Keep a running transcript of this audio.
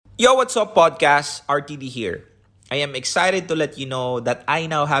Yo, what's up, podcast? RTD here. I am excited to let you know that I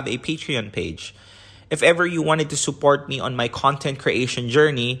now have a Patreon page. If ever you wanted to support me on my content creation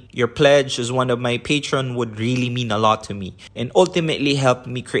journey, your pledge as one of my patron would really mean a lot to me and ultimately help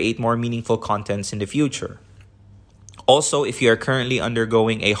me create more meaningful contents in the future. Also, if you are currently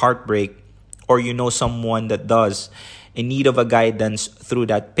undergoing a heartbreak or you know someone that does, in need of a guidance through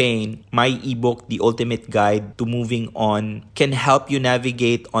that pain, my ebook, The Ultimate Guide to Moving On, can help you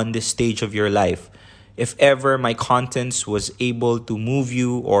navigate on this stage of your life. If ever my contents was able to move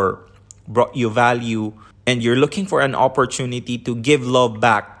you or brought you value, and you're looking for an opportunity to give love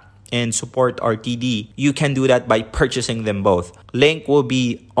back and support RTD, you can do that by purchasing them both. Link will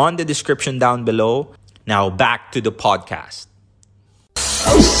be on the description down below. Now back to the podcast.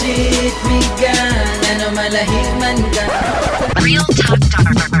 Oh shit, Miguel, ano malahiman ka? Real Talk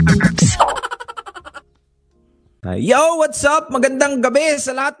Darbs. Yo, what's up? Magandang gabi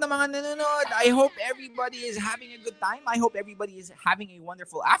sa lahat ng mga nanonood. I hope everybody is having a good time. I hope everybody is having a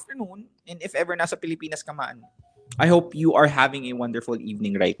wonderful afternoon. And if ever nasa Pilipinas ka man, I hope you are having a wonderful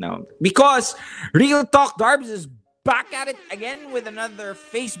evening right now. Because Real Talk Darbs is back at it again with another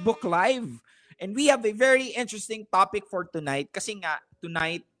Facebook Live. And we have a very interesting topic for tonight. Kasi nga,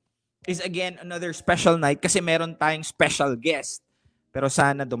 tonight is again another special night kasi meron tayong special guest. Pero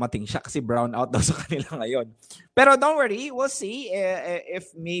sana dumating siya kasi brown out daw sa kanila ngayon. Pero don't worry, we'll see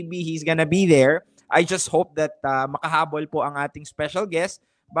if maybe he's gonna be there. I just hope that makahabol po ang ating special guest.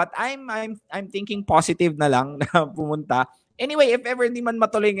 But I'm thinking positive na lang na pumunta. Anyway, if ever hindi man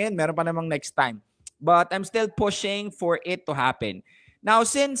matuloy ngayon, meron pa namang next time. But I'm still pushing for it to happen. Now,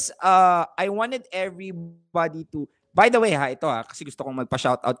 since I wanted everybody to... By the way, ito kasi gusto kong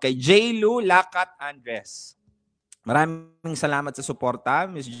magpa-shoutout kay J. Lu Lacat Andres. Maraming salamat sa suporta,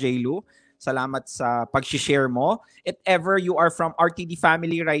 Miss J. Lu. Salamat sa pag-share mo. If ever you are from RTD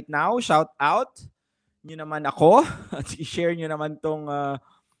family right now, shout out nyo naman ako at i-share nyo naman tong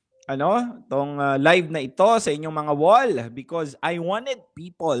live na ito sa inyong mga wall because I wanted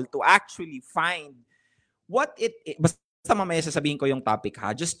people to actually find what it is. Basta mamaya sasabihin ko yung topic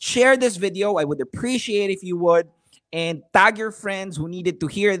ha. Just share this video. I would appreciate if you would. And tag your friends who needed to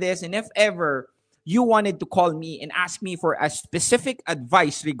hear this. And if ever you wanted to call me and ask me for a specific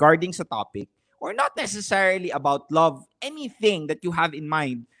advice regarding sa topic, or not necessarily about love, anything that you have in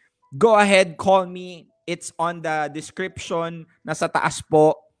mind, go ahead, call me. It's on the description, nasa taas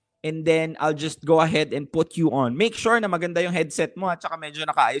po. And then I'll just go ahead and put you on. Make sure na maganda yung headset mo at saka medyo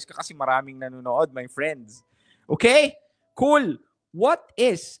nakaayos ka kasi maraming nanonood, my friends. Okay? Cool. What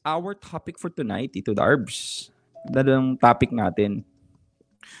is our topic for tonight, Tito Darbs? Dalawang topic natin.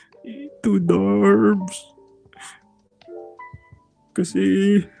 Tito Darbs. Kasi,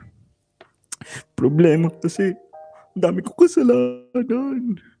 problema kasi, dami ko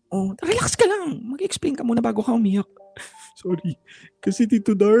kasalanan. Oh, relax ka lang. Mag-explain ka muna bago ka umiyak. Sorry. Kasi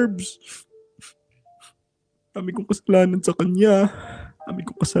Tito Darbs, dami kong kasalanan sa kanya. Dami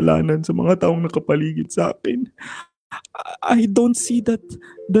kong kasalanan sa mga taong nakapaligid sa akin. I don't see that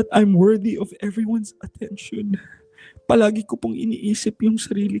I'm worthy of everyone's attention. Palagi ko pong iniisip yung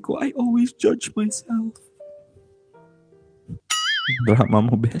sarili ko. I always judge myself. Drama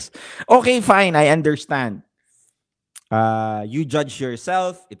mo, best. Okay, fine. I understand. You judge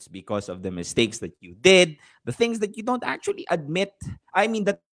yourself. It's because of the mistakes that you did. The things that you don't actually admit. I mean,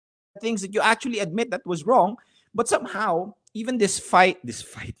 the things that you actually admit that was wrong. But somehow, even despite the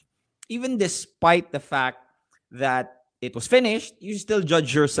fact that it was finished, you still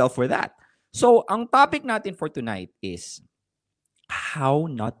judge yourself for that. So, ang topic natin for tonight is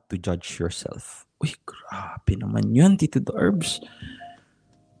how not to judge yourself. Uy, grabe naman yun, Tito Darbs.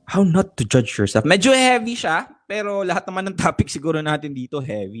 How not to judge yourself. Medyo heavy siya, pero lahat naman ng topic siguro natin dito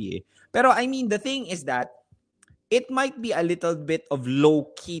heavy eh. Pero I mean, the thing is that it might be a little bit of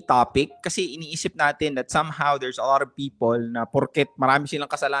low-key topic kasi iniisip natin that somehow there's a lot of people na porket marami silang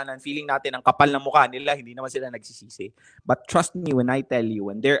kasalanan, feeling natin ang kapal na mukha nila, hindi naman sila nagsisisi. But trust me when I tell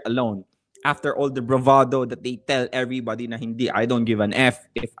you, when they're alone, after all the bravado that they tell everybody na hindi, I don't give an F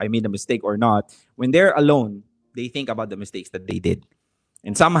if I made a mistake or not, when they're alone, they think about the mistakes that they did.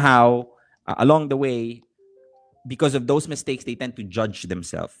 And somehow, along the way, because of those mistakes, they tend to judge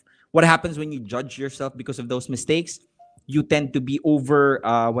themselves. What happens when you judge yourself because of those mistakes? You tend to be over,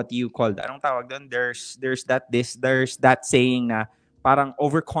 what do you call that? Anong tawag doon? There's that saying na parang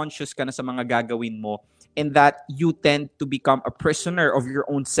overconscious ka na sa mga gagawin mo, and that you tend to become a prisoner of your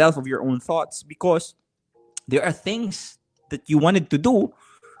own self, of your own thoughts, because there are things that you wanted to do,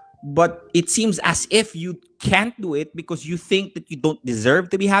 but it seems as if you can't do it because you think that you don't deserve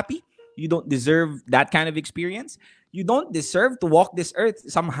to be happy. You don't deserve that kind of experience. You don't deserve to walk this earth.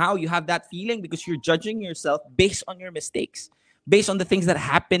 Somehow you have that feeling because you're judging yourself based on your mistakes, based on the things that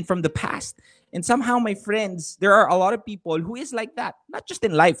happened from the past. And somehow, my friends, there are a lot of people who is like that. Not just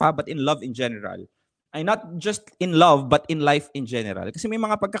in life, but in love in general. Ay, not just in love, but in life in general. Kasi may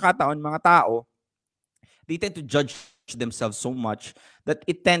mga pagkakataon, mga tao, they tend to judge themselves so much that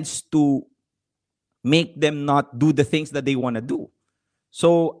it tends to make them not do the things that they want to do.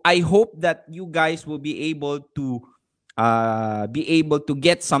 So I hope that you guys will be able to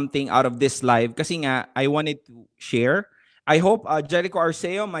get something out of this live. Kasi nga, I wanted to share. I hope Jericho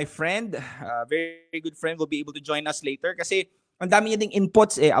Arceo, my friend, very good friend, will be able to join us later. Kasi ang dami niya ding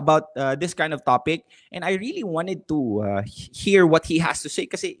inputs about this kind of topic. And I really wanted to hear what he has to say.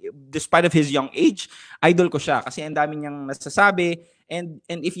 Kasi despite of his young age, idol ko siya. Kasi ang dami niyang nasasabi. And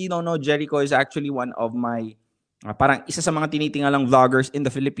if you don't know, Jericho is actually one of my, parang isa sa mga tinitingalang vloggers in the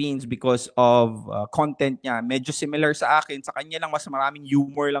Philippines because of content niya. Medyo similar sa akin. Sa kanya lang, mas maraming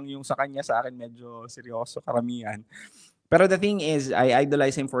humor lang yung sa kanya. Sa akin, medyo seryoso, karamihan. Pero the thing is, I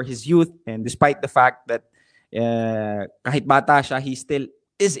idolize him for his youth. And despite the fact that kahit bata siya, he still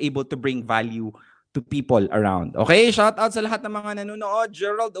is able to bring value to people around. Okay, shout out sa lahat ng mga nanonood.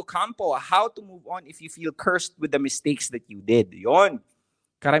 Gerald Ocampo, how to move on if you feel cursed with the mistakes that you did. Yon.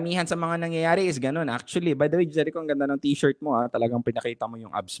 Karamihan sa mga nangyayari is ganun. Actually, by the way, Jericho, ang ganda ng t-shirt mo. Talagang pinakita mo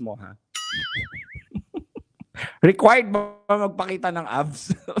yung abs mo. Ha? Required ba magpakita ng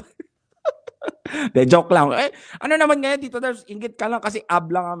abs? De, joke lang. Ano naman ngayon dito, Darbs? Ingit ka lang kasi ab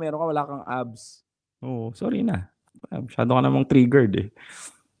lang meron ka, wala kang abs. Oh, sorry na. Masyado ka namang triggered eh.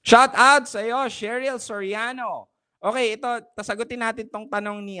 Shout out sa iyo, Cheryl Soriano. Okay, ito, tasagutin natin tong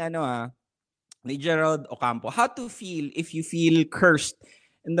tanong ni ni Gerald Ocampo. How to feel if you feel cursed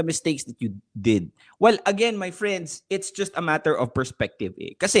in the mistakes that you did? Well, again, my friends, it's just a matter of perspective.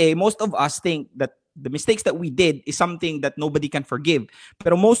 Kasi most of us think that the mistakes that we did is something that nobody can forgive.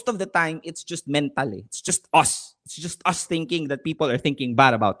 Pero most of the time, it's just mental. It's just us. It's just us thinking that people are thinking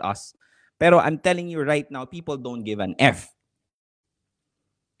bad about us. Pero I'm telling you right now, people don't give an F.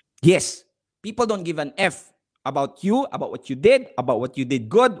 Yes, people don't give an F about you, about what you did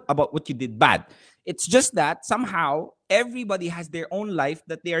good, about what you did bad. It's just that somehow everybody has their own life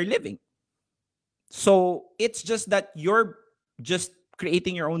that they are living. So it's just that you're just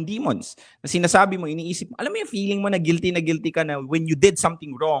creating your own demons. Na sinasabi mo, iniisip mo, alam mo yung feeling mo na guilty ka na when you did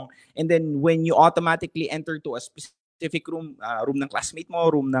something wrong, and then when you automatically enter to a specific room, room ng classmate mo,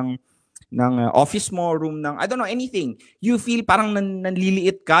 room ng office mo, room ng, I don't know, anything. You feel parang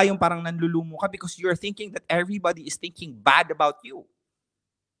nanliliit ka, yung parang nanlulumo ka because you're thinking that everybody is thinking bad about you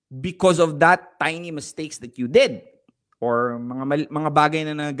because of that tiny mistakes that you did or mga bagay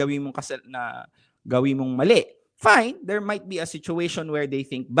na gawin mong mali. Fine, there might be a situation where they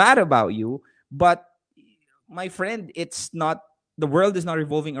think bad about you, but my friend, it's not, the world is not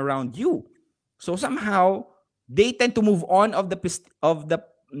revolving around you. So somehow, they tend to move on of the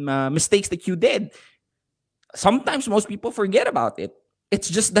mistakes that you did. Sometimes most people forget about it. It's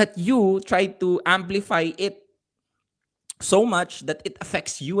just that you try to amplify it so much that it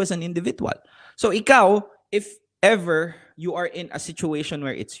affects you as an individual. So ikaw, if ever you are in a situation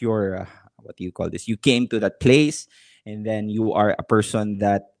where it's your, what do you call this? You came to that place and then you are a person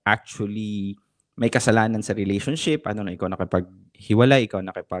that actually may kasalanan sa relationship. Ano na, ikaw nakipaghiwalay, ikaw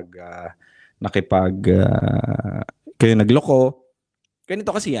kayo nagloko.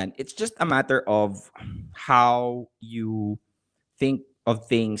 Ganito kasi yan. It's just a matter of how you think of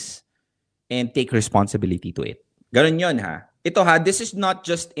things and take responsibility to it. Ganun yun, ha? Ito, ha? This is not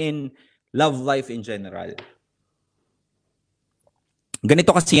just in love life in general.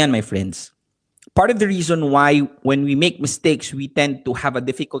 Ganito kasi yan, my friends. Part of the reason why when we make mistakes, we tend to have a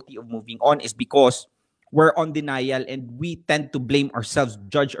difficulty of moving on is because we're on denial and we tend to blame ourselves,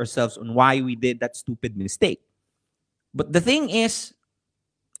 judge ourselves on why we did that stupid mistake. But the thing is,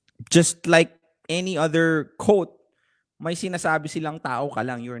 just like any other quote, may sinasabi silang tao ka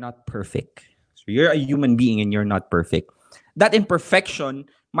lang, you're not perfect. So you're a human being and you're not perfect. That imperfection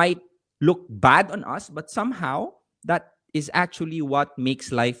might look bad on us, but somehow that is actually what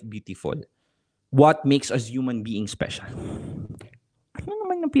makes life beautiful. What makes us human beings special. Ano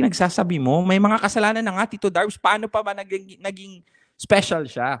naman yung pinagsasabi mo? May mga kasalanan na nga, Tito Darbs. Paano pa ba naging special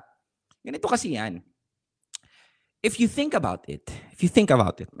siya? Ganito kasi yan. If you think about it,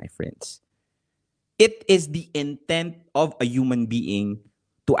 my friends, it is the intent of a human being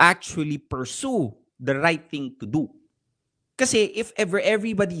to actually pursue the right thing to do. Kasi if ever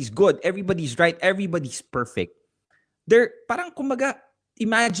everybody's good, everybody's right, everybody's perfect, parang kumbaga,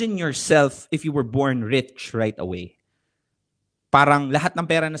 imagine yourself if you were born rich right away. Parang lahat ng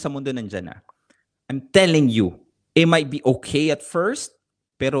pera na sa mundo nandyan na. I'm telling you, It might be okay at first,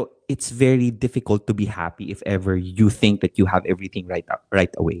 pero it's very difficult to be happy if ever you think that you have everything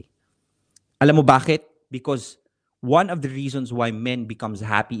right away. Alam mo bakit? Because one of the reasons why men becomes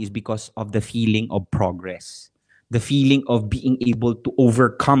happy is because of the feeling of progress. The feeling of being able to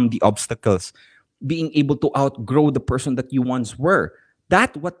overcome the obstacles, being able to outgrow the person that you once were.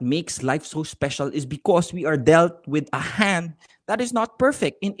 That what makes life so special is because we are dealt with a hand that is not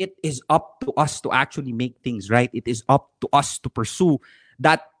perfect, and it is up to us to actually make things right. It is up to us to pursue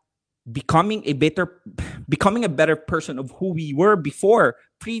that becoming a better person of who we were before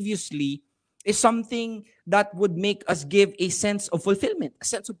previously is something that would make us give a sense of fulfillment, a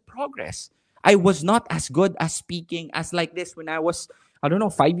sense of progress. I was not as good as speaking as like this when I was, I don't know,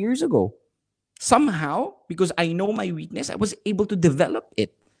 5 years ago. Somehow, because I know my weakness, I was able to develop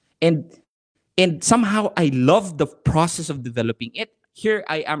it. And somehow I love the process of developing it. Here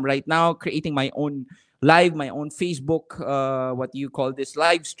I am right now creating my own live, my own Facebook, what do you call this,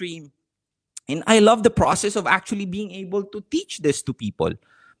 live stream. And I love the process of actually being able to teach this to people.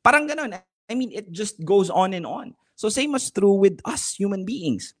 Parang ganon. I mean, it just goes on and on. So same as true with us human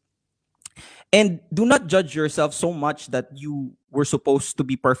beings. And do not judge yourself so much that you were supposed to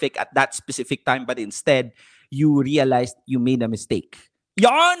be perfect at that specific time, but instead, you realized you made a mistake.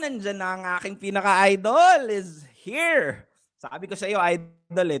 Yon, nandyan na ang aking pinaka-idol is here. Sabi ko sa iyo,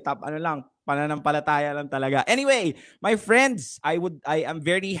 idol ano lang, pananampalataya lang talaga. Anyway, my friends, I am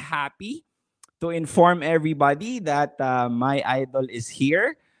very happy to inform everybody that my idol is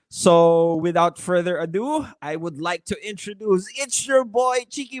here. So, without further ado, I would like to introduce, it's your boy,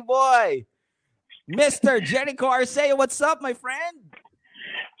 Cheeky Boy, Mr. Jericho Arceo. What's up, my friend?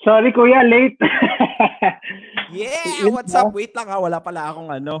 Sorry, kuya, late. Yeah, what's up? Wait lang wala pala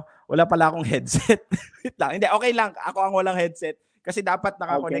akong headset. Wait lang. Hindi, okay lang. Ako ang walang headset kasi dapat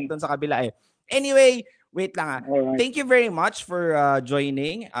nakakonect doon sa kabila eh. Anyway, wait lang Alright. Thank you very much for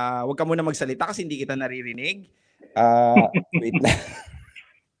joining. Huwag ka muna magsalita kasi hindi kita naririnig. Wait lang.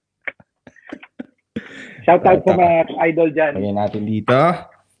 Shout out sa mga idol dyan. Lagyan natin dito.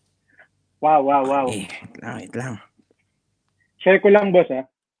 Wow. Wait lang. Share ko lang, boss, ha?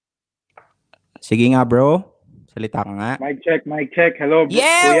 Sige nga, bro. Salita ka nga. Mic check. Hello,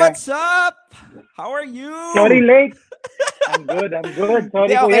 Yeah, kuya. what's up? How are you? Sorry, late. I'm good. Sorry,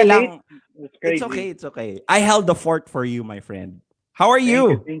 Hindi, okay kuya, lang. late. It's crazy. It's okay. I held the fort for you, my friend. How are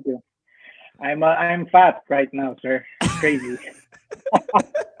you? Thank you. I'm fat right now, sir. Crazy.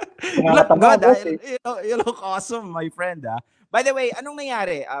 You look Nakakataba, good. boss, eh. You look awesome, my friend. By the way, anong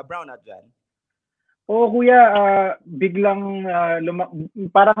nangyari? Brown out dyan? Oo, kuya, biglang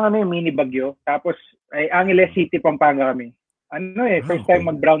parang mini bagyo. Tapos, Angeles City, Pampanga kami. First time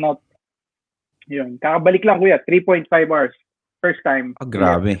mag-brownout. Yun. Kakabalik lang, kuya. 3.5 hours. First time.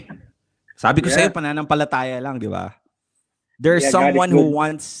 Grabe. Sabi ko Yeah. sa'yo, pananampalataya lang, di ba? There's Yeah, someone God is who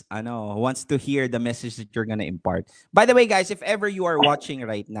good. wants to hear the message that you're gonna impart. By the way, guys, if ever you are watching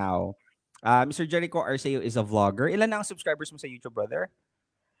right now, Mr. Jericho Arceo is a vlogger. Ilan na ang subscribers mo sa YouTube, brother?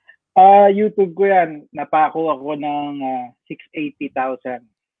 YouTube ko yan. Napako ako ng 680,000.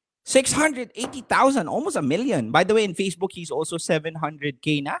 680,000, almost 1 million. By the way, in Facebook, he's also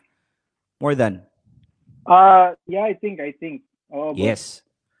 700K na? More than. Yeah, I think. Oh, Yes.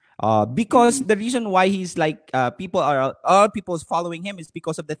 Because the reason why he's like people is following him is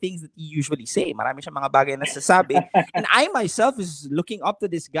because of the things that he usually say. Marami siyang mga bagay na sasabi. And I myself is looking up to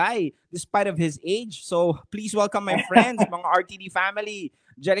this guy despite of his age. So please welcome my friends, mga RTD family,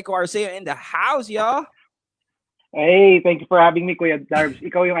 Jericho Arceo in the house, yo. Hey, thank you for having me, Kuya Darbs.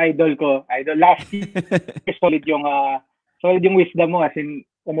 Ikaw yung idol ko. Idol last year, solid yung wisdom mo, as in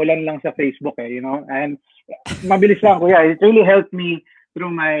umulan lang sa Facebook, you know. And mabilis lang, Kuya. It really helped me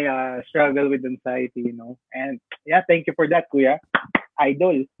through my struggle with anxiety, you know. And yeah, thank you for that, Kuya.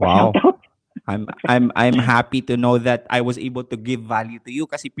 Idol. Wow. I'm happy to know that I was able to give value to you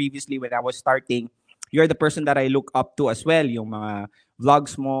kasi previously when I was starting, you're the person that I look up to as well, yung mga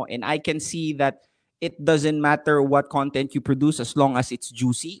vlogs mo, and I can see that it doesn't matter what content you produce as long as it's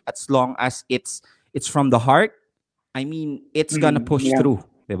juicy, as long as it's from the heart. I mean, it's gonna push through,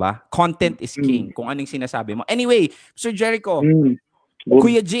 'di ba? Content is king. Kung anong sinasabi mo. Anyway, Sir Jericho,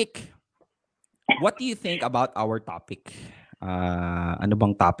 Kuya Jake, what do you think about our topic? Ano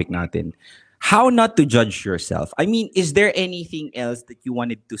bang topic natin? How not to judge yourself. I mean, is there anything else that you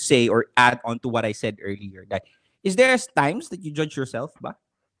wanted to say or add on to what I said earlier? Like, is there times that you judge yourself ba?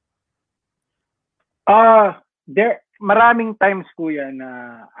 Maraming times, Kuya,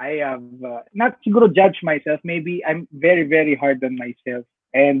 na I have not siguro judge myself. Maybe I'm very, very hard on myself.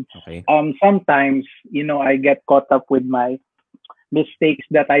 And Okay. sometimes, you know, I get caught up with my mistakes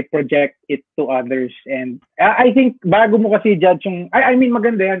that I project it to others. And I think bago mo kasi judge yung, I mean,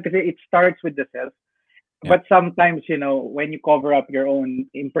 maganda yan kasi it starts with the self. Yeah. But sometimes, you know, when you cover up your own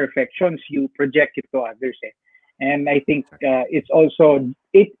imperfections, you project it to others. Eh. And I think it's also,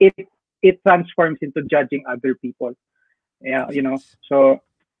 it transforms into judging other people. Yeah, you know. So,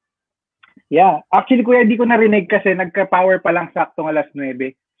 yeah. Actually, kuya, hindi ko narinig kasi nagka-power pa lang saktong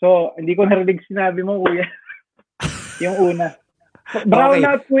 9:00. So, hindi ko narinig sinabi mo, kuya. Yung una. Brown Okay.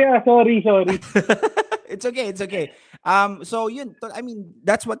 out, kuya. Sorry. It's okay. So yun, I mean,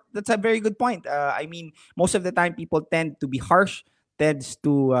 that's a very good point. I mean, most of the time people tend to be harsh, tends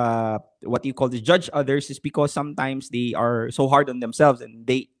to what you call the judge others is because sometimes they are so hard on themselves and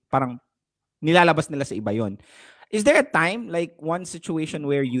they parang nilalabas nila sa iba yon. Is there a time, like one situation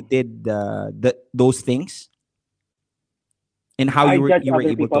where you did those things and how I you were judge other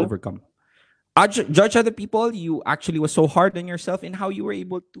able people. to overcome? Judge other people, you actually was so hard on yourself and how you were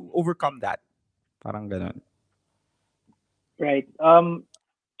able to overcome that. Parang ganon. Right.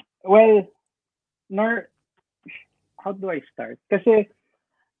 Well, how do I start? Kasi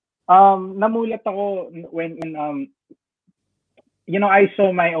namulat ako when you know, I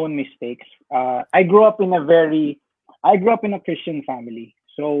saw my own mistakes. I grew up in a Christian family.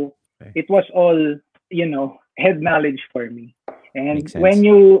 So Okay. it was all, you know, head knowledge for me. And Makes sense. when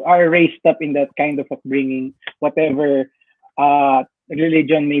you are raised up in that kind of upbringing, whatever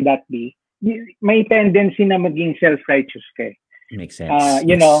religion may that be, may tendency na maging self-righteous ka. Makes sense.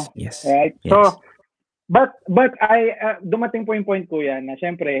 You know, Yes. right? Yes. So, but I dumating po yung point ko yan na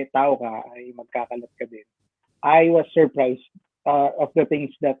syempre tao ka ay magkakalat ka din. I was surprised of the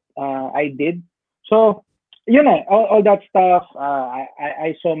things that I did. So, you know, all that stuff.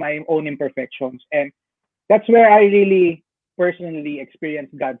 I saw my own imperfections, and that's where I really personally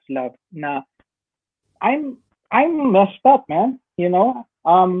experienced God's love. Na I'm messed up, man. You know,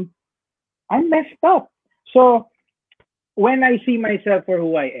 I'm messed up. So when I see myself for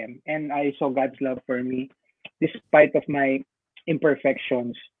who I am, and I saw God's love for me, despite of my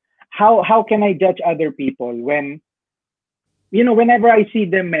imperfections, how can I judge other people when, you know, whenever I see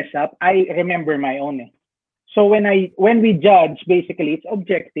them mess up, I remember my own. So when we judge, basically it's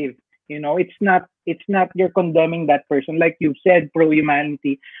objective. You know, it's not you're condemning that person like you've said,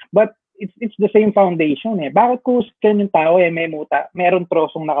 pro-humanity, but it's the same foundation. Eh. Bakit ko yung tao may muta, meron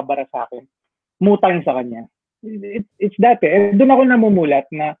trosong nakabara sa akin, mutang sa kanya. It's that. Eh. Doon ako namumulat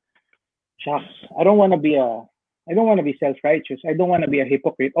na, shucks, I don't want to be self-righteous. I don't want to be a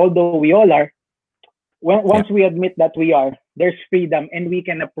hypocrite. Although we all are. Once we admit that we are, there's freedom and we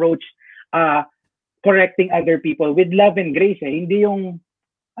can approach correcting other people with love and grace. Eh. Hindi yung,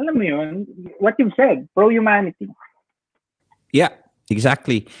 alam mo yun, what you've said, pro-humanity. Yeah,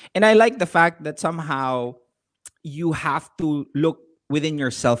 exactly. And I like the fact that somehow you have to look within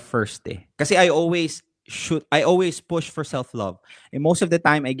yourself first. Eh. Kasi I always push for self-love. And most of the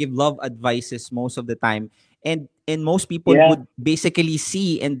time, I give love advices most of the time. And most people would basically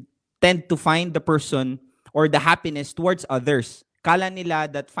see and tend to find the person or the happiness towards others. Kala nila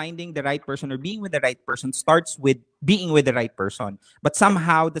that finding the right person or being with the right person starts with being with the right person. But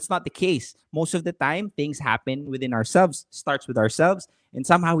somehow, that's not the case. Most of the time, things happen within ourselves, starts with ourselves. And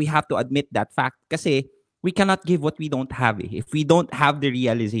somehow, we have to admit that fact. Kasi we cannot give what we don't have. Eh. If we don't have the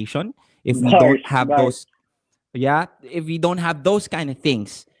realization, if we don't have those, if we don't have those kind of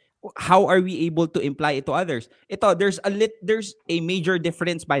things, how are we able to imply it to others? There's a major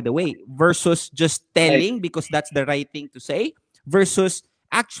difference, by the way, versus just telling because that's the right thing to say, versus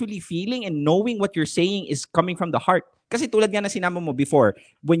actually feeling and knowing what you're saying is coming from the heart. Kasi tulad nga na sinama mo before,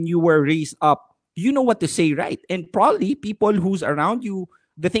 when you were raised up, you know what to say right. And probably people who's around you,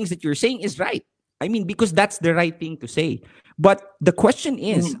 the things that you're saying is right. I mean, because that's the right thing to say. But the question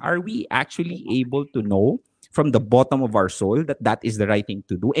is, are we actually able to know from the bottom of our soul that that is the right thing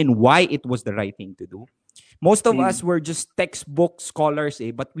to do and why it was the right thing to do? Most of us were just textbook scholars,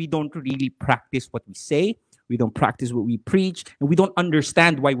 but we don't really practice what we say. We don't practice what we preach, and we don't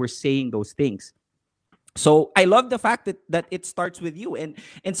understand why we're saying those things. So I love the fact that it starts with you, and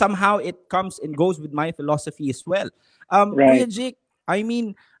somehow it comes and goes with my philosophy as well. Kuya Jake, I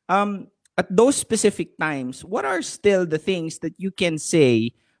mean, at those specific times, what are still the things that you can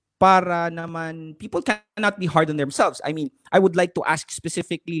say para naman people cannot be hard on themselves? I mean, I would like to ask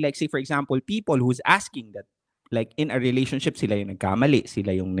specifically, like say for example, people who's asking that, like in a relationship, sila yung nagkamali,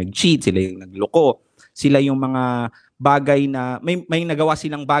 sila yung nag-cheat, sila yung nagloko, sila yung mga bagay na, may nagawa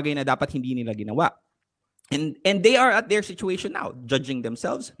silang bagay na dapat hindi nila ginawa. And they are at their situation now, judging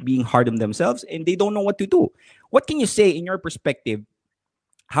themselves, being hard on themselves, and they don't know what to do. What can you say in your perspective?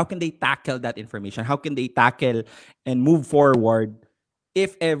 How can they tackle that information? How can they tackle and move forward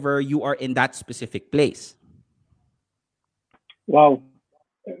if ever you are in that specific place? Wow.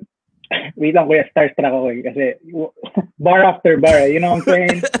 Wait lang, kuya, starstruck ako eh. Kasi bar after bar, you know what I'm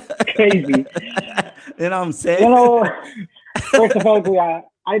saying? Crazy. You know what I'm saying? You know, first of all, kuya,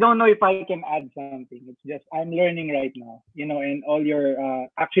 I don't know if I can add something. It's just, I'm learning right now. You know, and all your,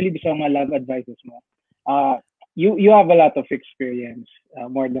 actually, sa mga love advices mo, you have a lot of experience,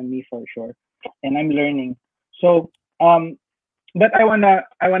 more than me for sure. And I'm learning. So, but I wanna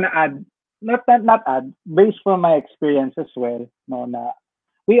add, not add, based from my experience as well, no, na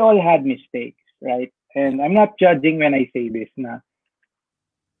we all had mistakes, right? And I'm not judging when I say this, na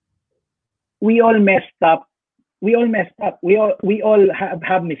we all messed up. We all messed up. We all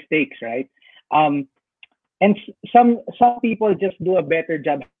have mistakes, right? And some people just do a better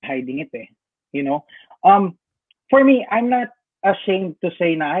job hiding it, eh, you know. For me, I'm not ashamed to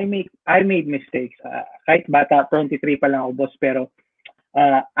say na I made mistakes. Kahit bata, 23 pa lang ako, boss, pero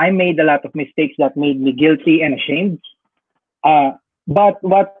I made a lot of mistakes that made me guilty and ashamed. But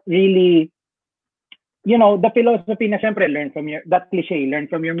what really, you know, the philosophy na syempre, that cliche, learn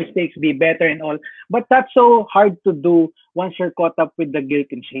from your mistakes, be better and all. But that's so hard to do once you're caught up with the guilt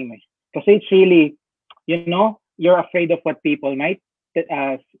and shame. Because it's really, you know, you're afraid of what people might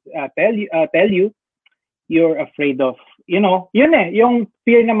tell you. You're afraid of, you know, yun eh, yung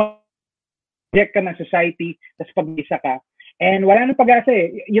fear na ma-reject ka ng society, tapos pag-isa ka. And wala nang pag-asa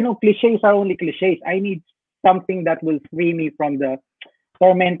eh. You know, cliches are only cliches. I need something that will free me from the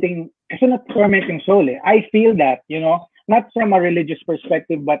tormenting soul. Eh. I feel that, you know, not from a religious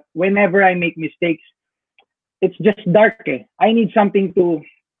perspective, but whenever I make mistakes, it's just dark. Eh. I need something to,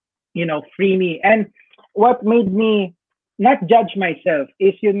 you know, free me. And what made me not judge myself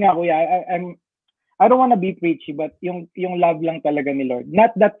is yun nga, kuya, I don't want to be preachy, but yung love lang talaga ni Lord.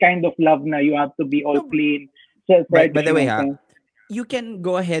 Not that kind of love na you have to be all clean. By the way, you can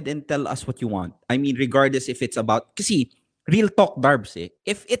go ahead and tell us what you want. I mean, regardless if it's about, kasi real talk, Darbs, eh.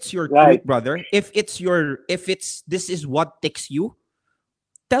 If it's your truth, brother, if this is what takes you,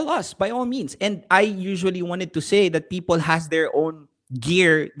 tell us by all means. And I usually wanted to say that people has their own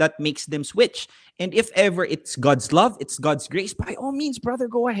gear that makes them switch. And if ever it's God's love, it's God's grace, by all means, brother,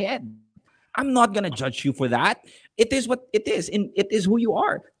 go ahead. I'm not gonna judge you for that. It is what it is, and it is who you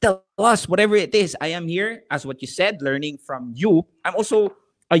are. Tell us whatever it is. I am here, as what you said, learning from you. I'm also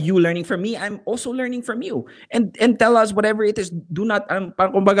you learning from me. I'm also learning from you. And tell us whatever it is. Do not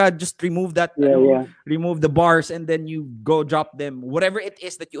kumbaga, just remove that. Remove the bars and then you go drop them. Whatever it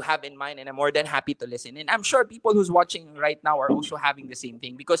is that you have in mind, and I'm more than happy to listen. And I'm sure people who's watching right now are also having the same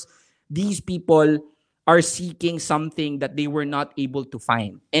thing, because these people are seeking something that they were not able to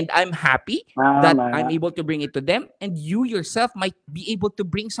find. And I'm happy that I'm able to bring it to them, and you yourself might be able to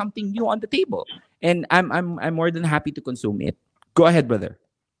bring something new on the table. And I'm more than happy to consume it. Go ahead, brother.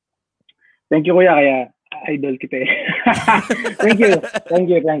 Thank you, kuya. Kaya idol kita.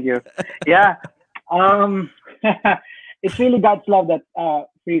 Thank you. Yeah. It's really God's love that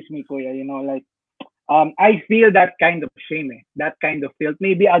frees me, kuya. You know, like I feel that kind of shame, that kind of guilt,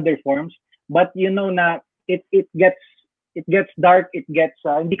 maybe other forms. But you know na it gets dark, it gets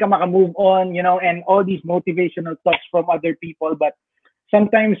hindi ka maka-move on, you know, and all these motivational talks from other people. But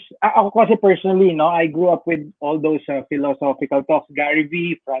sometimes ako kasi personally, no, I grew up with all those philosophical talks, Gary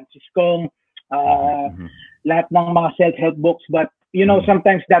V, Francis Kong, lahat ng mga self-help books. But you know,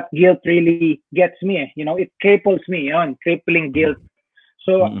 sometimes that guilt really gets me. You know, it cripples me, yun, crippling guilt.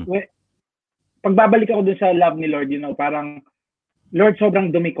 So pagbabalik ako dun sa love ni Lord, you know, parang Lord,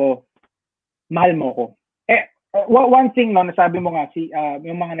 sobrang dumi ko. Mahal mo ko. One thing, no, nasabi mo nga,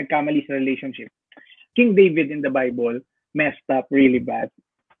 yung mga nagkamali sa relationship. King David in the Bible messed up really bad.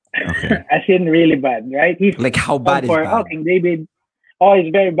 Okay. As in really bad, right? He's like, how bad is bad? King David,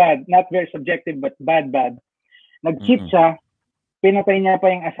 it's very bad. Not very subjective, but bad. Nag-cheat siya, pinatay niya pa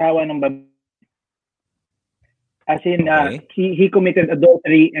yung asawa ng babae. As in, he committed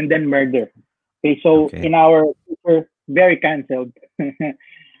adultery and then murder. Okay, so in our culture, very canceled.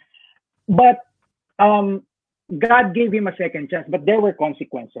 But God gave him a second chance, but there were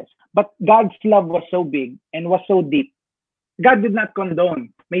consequences. But God's love was so big and was so deep. God did not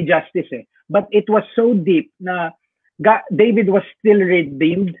condone, may justice, but it was so deep na David was still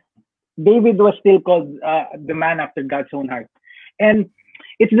redeemed. David was still called the man after God's own heart. And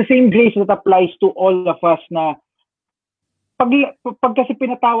it's the same grace that applies to all of us na pag kasi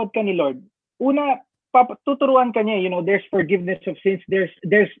pinatawad ka ni Lord, una, tuturuan ka niya, you know, there's forgiveness of sins, there's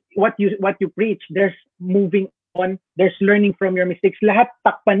what you preach, there's moving on, there's learning from your mistakes. Lahat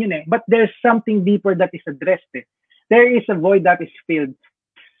takpan yun but there's something deeper that is addressed. There is a void that is filled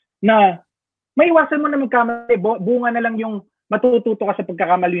na may iwasan mo na magkamali, bunga na lang yung matututo ka sa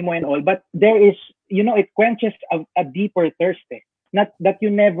pagkakamali mo and all, but there is, it quenches a deeper thirst. Not that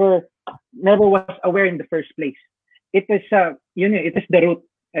you never was aware in the first place. It is it is the root.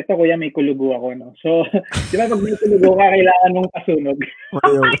 Ito kuya, may kulugo ako, no? So, di ba pag may kulugo ka, kailangan mong pasunog.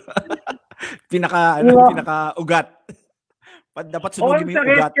 pinaka-ugat. Dapat sunugin mo yung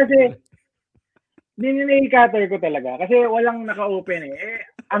ugat. Kasi, dinini-cutter ko talaga. Kasi walang naka-open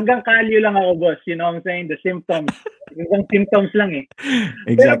hanggang kalyo lang ako, boss. You know what I'm saying? The symptoms. Hanggang symptoms lang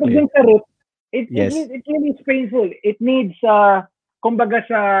Exactly. Pero pag yung sa root, it really is painful. It needs, kumbaga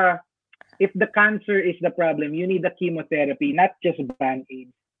if the cancer is the problem, you need the chemotherapy, not just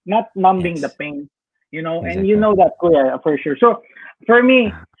Band-Aids. Not numbing the pain, exactly. And you know that, kuya, for sure. So, for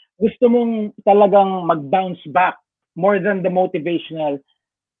me, gusto mong talagang mag-bounce back more than the motivational.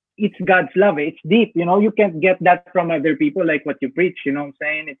 It's God's love. It's deep. You can't get that from other people like what you preach. You know what I'm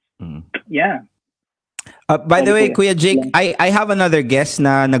saying? It's, yeah. By the way, Kuya Jake, I have another guest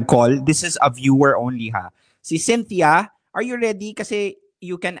na nag-call. This is a viewer only, ha. Si Cynthia, are you ready? Kasi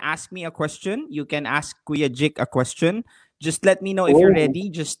you can ask me a question. You can ask Kuya Jake a question. Just let me know if you're ready.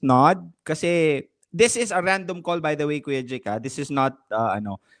 Just nod. Kasi this is a random call, by the way, Kuya Jake. This is not,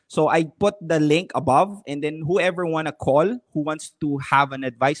 So I put the link above, and then whoever want to call, who wants to have an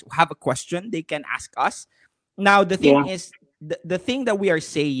advice, have a question, they can ask us. Now, the thing is, the thing that we are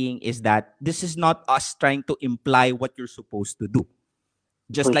saying is that this is not us trying to imply what you're supposed to do.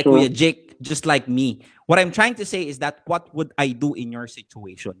 Just like Kuya Jake, just like me. What I'm trying to say is that what would I do in your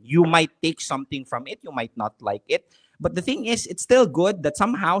situation? You might take something from it. You might not like it. But the thing is, it's still good that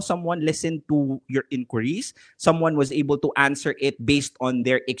somehow someone listened to your inquiries. Someone was able to answer it based on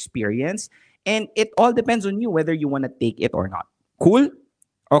their experience. And it all depends on you whether you want to take it or not. Cool?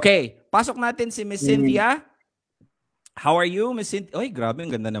 Okay. Pasok natin si Miss Cynthia. How are you, Miss Cynthia? Oy, grabe.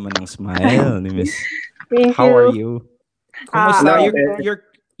 Ang ganda naman ng smile ni Miss. Thank How you. are you? Kumusta? Good.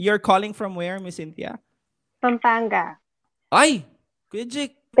 You're calling from where, Miss Cynthia? Pampanga. Ay! Kuya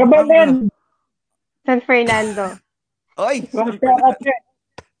Jake. Kabagan! San Fernando. Oy!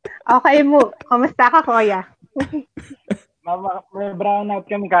 Okay mo. Kumusta ka, kuya? May brownout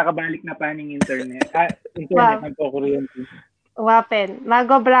kami, kakabalik na paning internet. Internet, nagpo-kuryente. Wapen.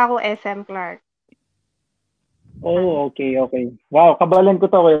 Magobra ko SM Clark. Oh, okay. Wow, kabalan ko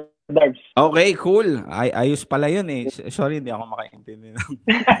to, kuya Darbs. Okay, cool. Ayos pala yun eh. Sorry, hindi ako makaintindi.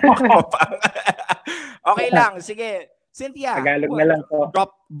 Okay lang. Sige. Cynthia. Tagalog na lang to.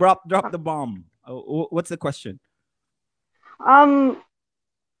 Drop the bomb. What's the question? Sa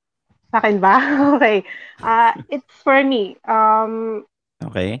akin ba? Okay. It's for me.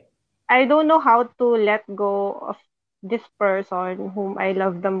 Okay. I don't know how to let go of this person whom I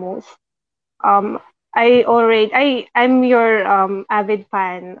love the most. I'm your avid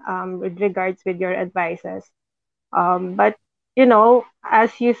fan with regards with your advices. But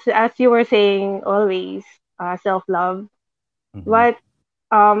as you were saying always, self-love. Mm-hmm. But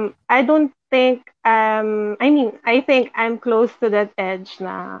I don't think I think I'm close to that edge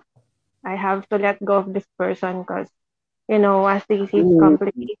na I have to let go of this person because as they say, it's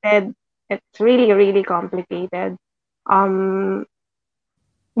complicated. It's really, really complicated.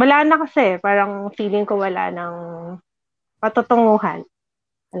 Wala na kasi, parang feeling ko wala nang patutunguhan.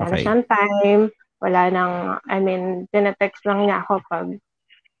 Wala na siyang time, wala nang, tinetext lang niya ako pag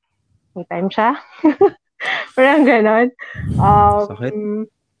may time siya. Parang ganon.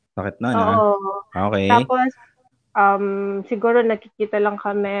 Sakit na, oo. Okay. Tapos, siguro nakikita lang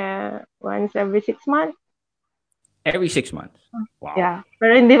kami once every 6 months. Every 6 months? Wow. Yeah.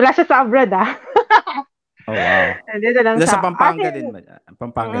 Pero hindi wala siya sa abroad, Oh, wow. Dito lang siya. Sa Pampanga din ba?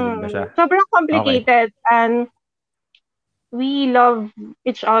 Pampanga din ba siya? Sobrang complicated. Okay. And we love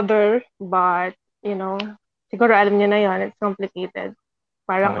each other, but, siguro alam niyo na yon, it's complicated.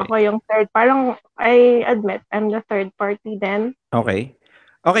 Parang ako yung third, parang I admit, I'm the third party then. Okay.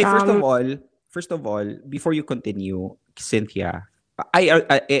 First of all, before you continue, Cynthia,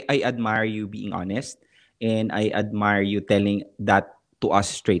 I admire you being honest, and I admire you telling that to us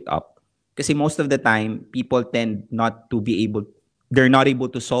straight up. Kasi most of the time, people tend they're not able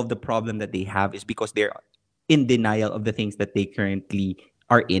to solve the problem that they have is because they're in denial of the things that they currently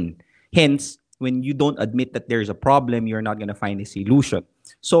are in. Hence, when you don't admit that there's a problem, you're not going to find a solution.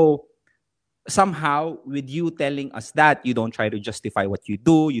 So, somehow, with you telling us that, you don't try to justify what you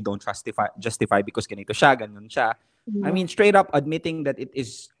do, you don't justify because ganito siya, ganun siya. Mm-hmm. Straight up admitting that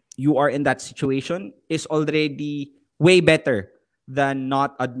you are in that situation is already way better than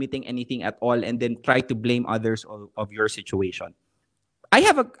not admitting anything at all and then try to blame others of your situation. I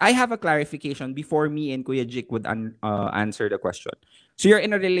have a clarification before me and Kuya Jik would answer the question. So you're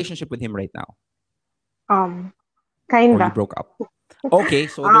in a relationship with him right now? Or you Kinda. broke up? Okay,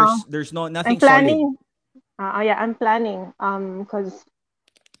 so there's I'm nothing solid. planning. Yeah, I'm planning. Because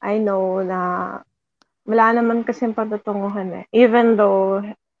I know na wala naman kasing patutunguhan eh. Even though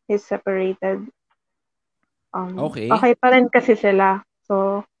he's separated, Okay. okay pa rin kasi sila.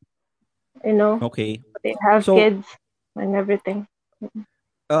 So, Okay. they have So kids and everything.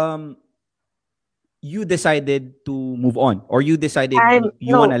 um you decided to move on, or you decided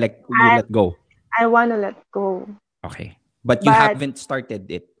you No, wanna I let go. I wanna let go. Okay. But you But haven't started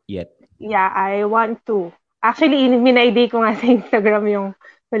it yet. yeah, I want to. Actually, minayday ko nga sa Instagram yung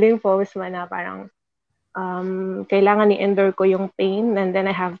huling post mo na parang kailangan i-endure ko yung pain and then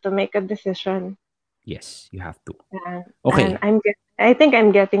I have to make a decision. Yes, you have to. And, Okay. and I think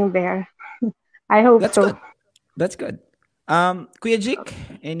I'm getting there. I hope That's so. good. That's good. Kuya Jik,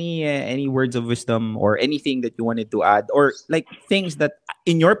 any words of wisdom or anything that you wanted to add, or like things that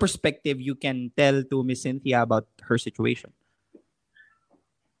in your perspective you can tell to Miss Cynthia about her situation?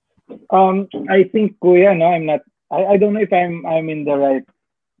 I think, Kuya, no, I'm not. I don't know if I'm in the right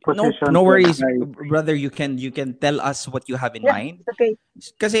position. No to worries, advise. brother. You can tell us what you have in Yeah, mind. it's okay.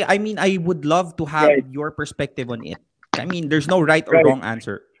 Kasi I mean, I would love to have Right. your perspective on it. I mean, there's no right or Right. wrong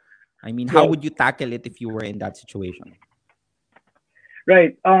answer. I mean, how Right. would you tackle it if you were in that situation?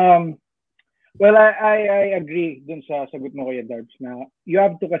 Right. Well, I agree dun sa sagot mo, Kuya Darbs, na you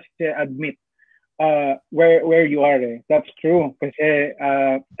have to kasi admit where you are. Eh. That's true. Kasi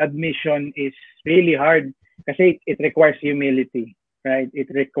admission is really hard kasi it requires humility, right? It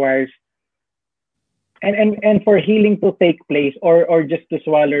requires and for healing to take place or just to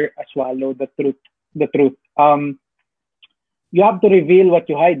swallow the truth. You have to reveal what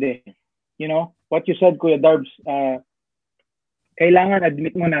you hide. Eh. You know what you said, Kuya Darbs. Kailangan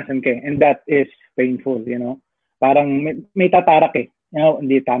admit mo nasan ka eh. And that is painful, you know. Parang may tatarak eh. You know,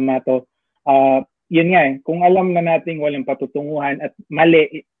 hindi tama to. Yun nga eh, kung alam na nating walang patutunguhan at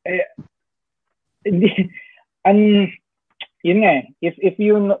mali, hindi, yun nga eh, if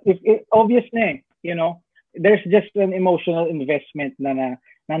obvious na eh, you know, there's just an emotional investment na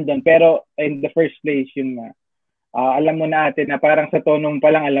nandun. Pero in the first place, yun nga, alam mo na ate na parang sa tonong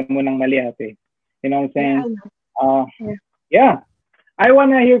pa lang alam mo nang mali ate. You know what I'm saying? Yeah. I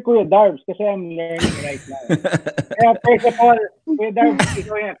wanna hear Kuya Darbs kasi I'm learning right now. Kaya first of all, Kuya Darbs,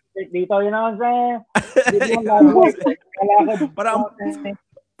 ikaw yan. Dito, you know what I'm saying?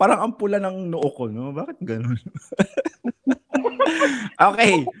 Parang ang pula ng noo ko, no? Bakit ganun?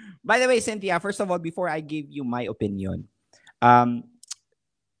 Okay. By the way, Cynthia, first of all, before I give you my opinion,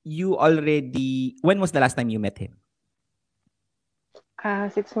 you already, when was the last time you met him? 6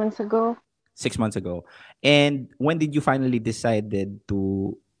 months ago. 6 months ago. And when did you finally decided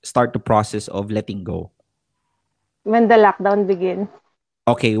to start the process of letting go? When the lockdown begins.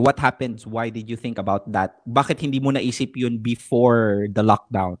 Okay, what happened? Why did you think about that? Bakit hindi mo naisip yun before the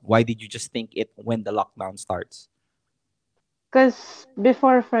lockdown? Why did you just think it when the lockdown starts? Because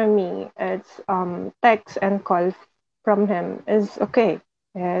before for me, it's text and call from him is okay.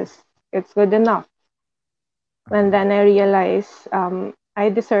 Yes, it's good enough. And then I realized I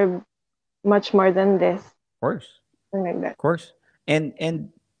deserve much more than this. Of course. Something like that. Of course. And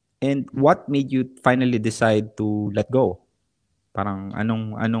what made you finally decide to let go? Parang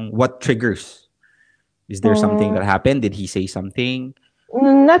anong what triggers? Is there something that happened? Did he say something?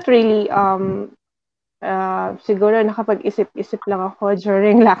 Not really. Siguro nakapag-isip-isip lang ako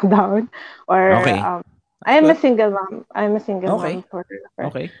during lockdown. Or Okay. I am a good. single mom. I'm a single Okay. mom for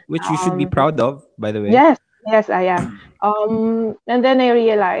Okay. Which you should be proud of, by the way. Yes, I am. And then I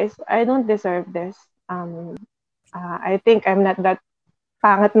realized I don't deserve this. I think I'm not that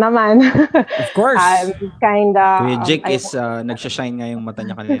pangit naman. Of course. I'm kinda. Kuya Jake is nagsashine nga yung mata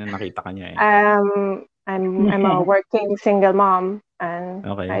niya kanina, nakita ka niya eh. I'm a working single mom, and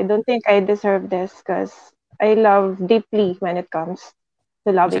Okay. I don't think I deserve this because I love deeply when it comes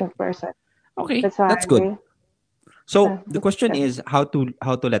to loving person. Okay. That's why That's good. I- So the question is how to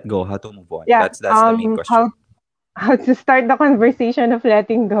let go, how to move on. Yeah. That's the main question. How to start the conversation of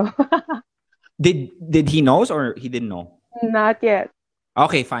letting go? Did he knows or he didn't know? Not yet.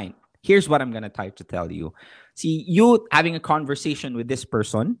 Okay, fine. Here's what I'm gonna try to tell you. See, you having a conversation with this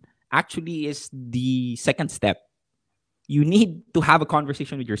person actually is the second step. You need to have a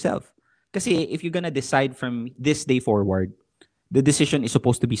conversation with yourself. Because if you're gonna decide from this day forward, the decision is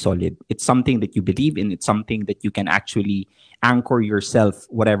supposed to be solid. It's something that you believe in. It's something that you can actually anchor yourself,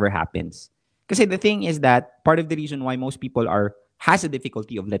 whatever happens. Because the thing is that part of the reason why most people has a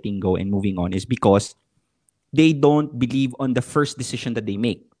difficulty of letting go and moving on is because they don't believe on the first decision that they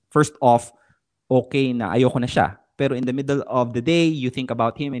make. First off, okay na ayoko na siya. Pero in the middle of the day, you think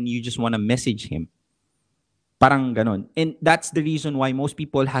about him and you just want to message him. Parang ganon. And that's the reason why most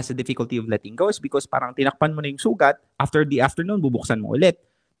people has a difficulty of letting go is because parang tinakpan mo na yung sugat, after the afternoon, bubuksan mo ulit.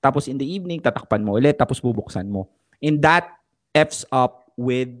 Tapos in the evening, tatakpan mo ulit, tapos bubuksan mo. And that F's up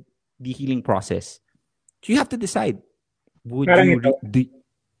with the healing process. So you have to decide. Would Parang you... ito.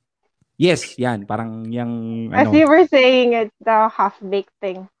 Yes, yan. Parang yung... As Ano, you were saying, it's the half-baked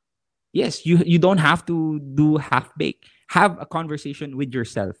thing. yes, you don't have to do half-baked. Have a conversation with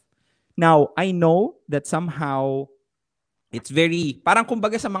yourself. Now, I know that somehow it's very, parang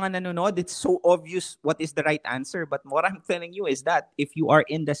kumbaga sa mga nanonood, it's so obvious what is the right answer. But what I'm telling you is that if you are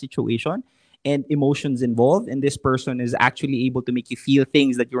in the situation and emotions involved and this person is actually able to make you feel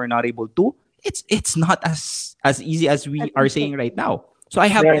things that you are not able to, it's not as easy as we are saying right now. So I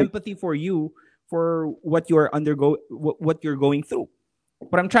have Right. empathy for you for what you're what you're going through.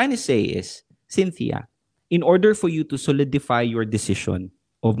 What I'm trying to say is, Cynthia, in order for you to solidify your decision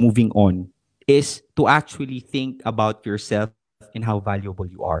of moving on is to actually think about yourself and how valuable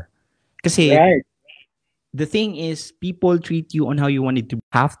you are. Kasi Right. the thing is, people treat you on how you wanted to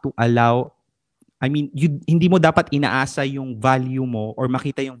have to allow, I mean, hindi mo dapat inaasa yung value mo or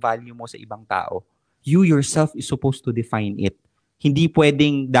makita yung value mo sa ibang tao. You yourself is supposed to define it. Hindi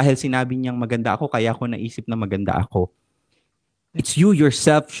pwedeng dahil sinabi niyang maganda ako, kaya ako naisip na maganda ako. It's you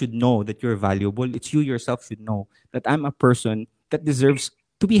yourself should know that you're valuable. It's you yourself should know that I'm a person that deserves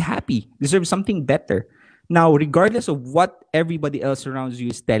to be happy, deserves something better. Now, regardless of what everybody else around you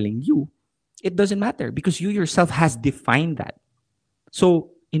is telling you, it doesn't matter because you yourself has defined that.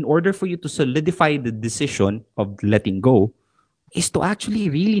 So, in order for you to solidify the decision of letting go, is to actually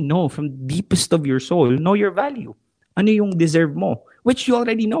really know from the deepest of your soul, know your value. Ano yung deserve mo, which you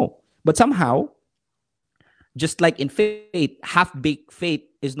already know. But somehow, just like in faith, half-baked faith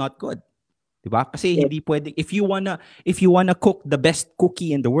is not good. Diba? Kasi hindi pwede, if you wanna cook the best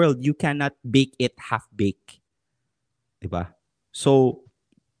cookie in the world, you cannot bake it half-baked. Diba? So,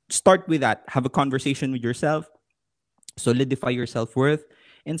 start with that. Have a conversation with yourself. Solidify your self-worth.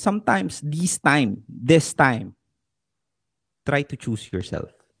 And sometimes, this time, try to choose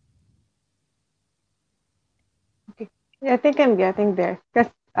yourself. I think I'm getting there.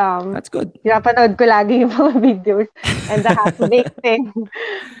 Because That's good. pinapanood ko lagi yung mga videos and the half-baked thing.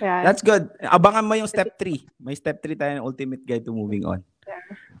 Yeah. That's good. Abangan mo yung step 3. May step 3 tayo ng ultimate guide to moving on.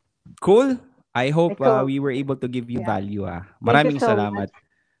 Cool. I hope Cool. we were able to give you value. Thank Maraming you so salamat.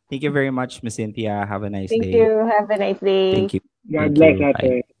 Thank you very much, Miss Cynthia. Have a nice Thank day. you. Have a nice day. Thank you. God Thank bless you. ate.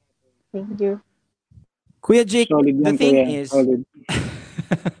 Bye. Thank you. Kuya Jake, Solid the yan, thing kuya. is... Solid.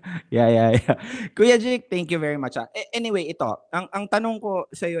 yeah. Kuya Jake, thank you very much. Anyway, ito. Ang tanong ko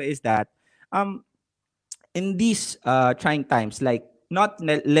sa iyo is that in these trying times, like not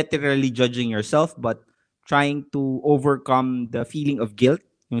literally judging yourself, but trying to overcome the feeling of guilt,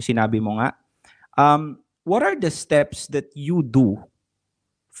 yung sinabi mo nga, what are the steps that you do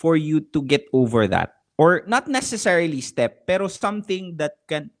for you to get over that? Or not necessarily step, pero something that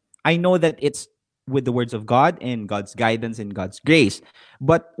can, I know that it's with the words of God and God's guidance and God's grace.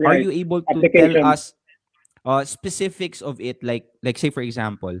 But are Right. you able to Application. tell us specifics of it? Like say, for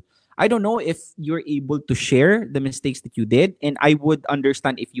example, I don't know if you're able to share the mistakes that you did, and I would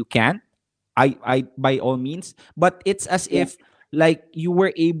understand if you can. I by all means, but it's as if like you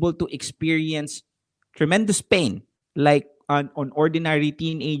were able to experience tremendous pain, like an ordinary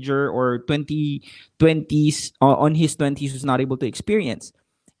teenager or 20s on his 20s who's not able to experience.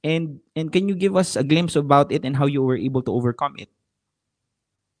 And can you give us a glimpse about it and how you were able to overcome it?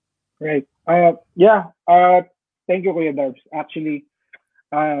 Right. Thank you, Kuya Darbs. Actually,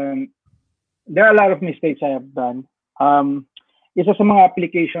 there are a lot of mistakes I have done. Isa sa mga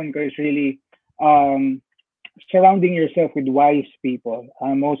application ko is really surrounding yourself with wise people,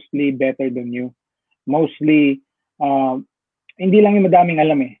 mostly better than you. Mostly, hindi lang yung madaming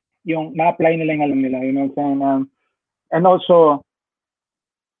alam eh. Yung na-apply nila yung alam nila. You know what I'm saying? And also,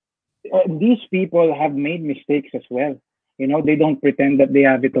 these people have made mistakes as well. You know, they don't pretend that they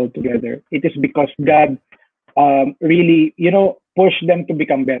have it all together. It is because God really, pushed them to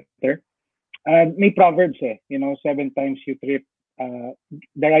become better. May proverbs 7 times you trip,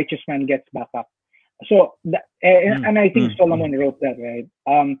 the righteous man gets back up. So, and I think Solomon wrote that, right?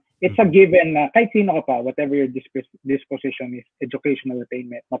 It's a given na kahit sino ka pa, whatever your disposition is, educational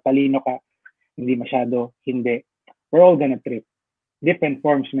attainment, matalino ka, hindi masyado, hindi. We're all gonna trip. Different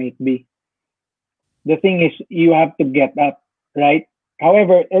forms may it be. The thing is, you have to get up, right?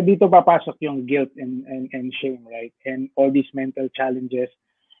 However, dito papasok yung guilt and shame, right? And all these mental challenges,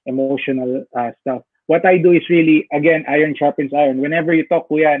 emotional stuff. What I do is really, again, iron sharpens iron. Whenever you talk,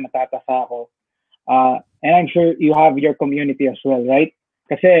 kuya, natatasa ako. And I'm sure you have your community as well, right?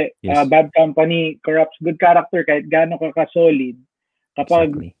 Kasi Yes. bad company corrupts good character kahit gaano ka ka-solid.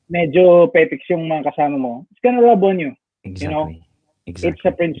 Kapag Exactly. medyo petiks yung mga kasama mo, it's gonna rub on you. You know, Exactly. it's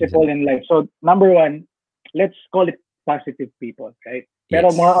a principle in life. So, number one, let's call it positive people, right?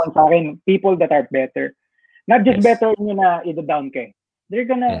 Pero Yes. more on sa akin, people that are better. Not just Yes. better nyo na i-down ka. They're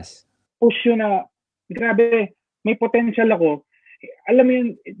gonna Yes. push you na, grabe, may potential ako. Alam mo yun,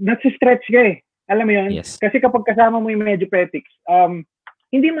 nasi-stretch ka eh. Alam mo yun? Yes. Kasi kapag kasama mo yung medyo petics,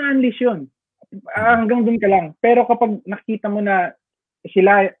 hindi ma-unleash yun. Hanggang dun ka lang. Pero kapag nakita mo na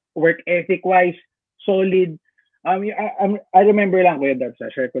sila, work ethic-wise, solid, I remember lang, Kuya Darbs,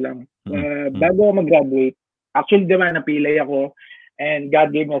 share ko lang. Bago ako mag-graduate, actually, diba, napilay ako, and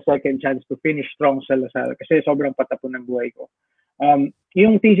God gave me a second chance to finish strong sa Lasal kasi sobrang patapon ng buhay ko.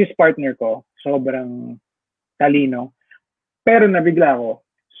 Yung thesis partner ko, sobrang talino, pero nabigla ako,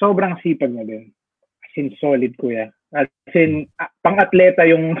 sobrang sipag niya din. As in, solid, Kuya. As in, pang-atleta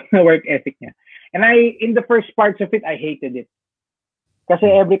yung work ethic niya. And in the first parts of it, I hated it. Kasi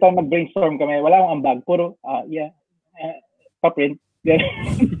every time mag-brainstorm kami, wala akong ambag. Puro, paprint.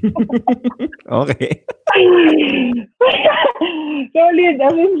 Okay. Solid.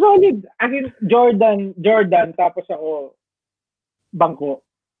 Solid. As in, Jordan, tapos ako, bangko.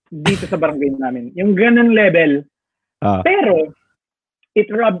 Dito sa barangay namin. Yung ganun level. Pero, it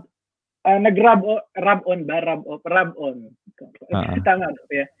nag-rub on. Tama.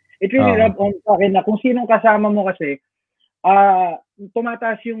 It really rub on sa akin na kung sinong kasama mo kasi,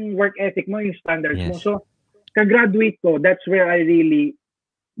 tumataas yung work ethic mo, yung standards mo. Yes. So, ka-graduate ko, that's where I really,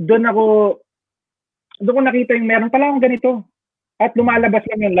 doon ko nakita yung meron pala akong ganito. At lumalabas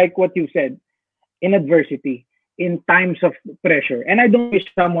lang yun, like what you said, in adversity, in times of pressure. And I don't wish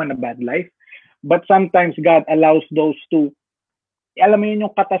someone a bad life, but sometimes God allows those to, alam mo yun,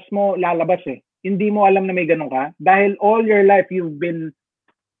 yung katas mo lalabas eh. Hindi mo alam na may ganun ka. Dahil all your life, you've been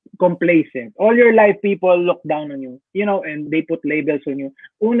complacent. All your life, people look down on you, you know, and they put labels on you.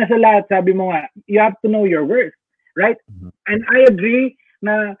 Una sa lahat, sabi mo nga, you have to know your worth, right? And I agree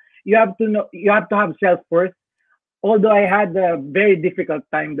na you have to have self-worth. Although I had a very difficult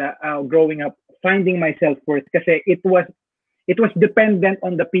time growing up, finding my self-worth kasi it was dependent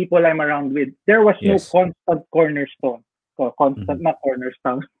on the people I'm around with. There was no constant cornerstone. Not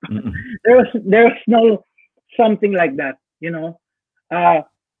cornerstone. There was no something like that, you know.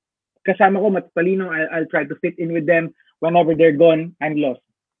 Kasama ko matatalino, I'll try to fit in with them. Whenever they're gone, I'm lost.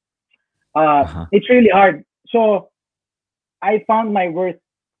 It's really hard. So I found my worth.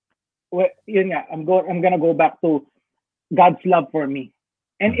 Yun nga, I'm gonna go back to God's love for me.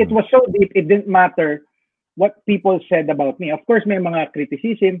 And it was so deep, it didn't matter what people said about me. Of course, may mga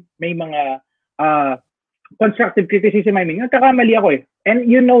criticism, may mga constructive criticism. I mean, nagkakamali ako eh. And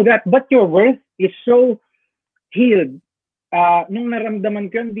you know that, but your worth is so healed. Nung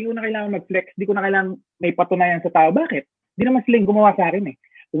naramdaman ko yun, di ko na kailangan mag-flex, di ko na kailangan may patunayan sa tao. Bakit? Di naman sila yung gumawa sa akin eh.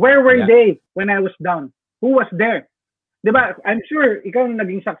 Where were they when I was down? Who was there? Diba? I'm sure, ikaw nung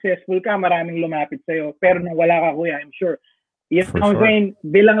naging successful ka, maraming lumapit sa'yo. Pero nung wala ka, Kuya, I'm sure. Yung saying,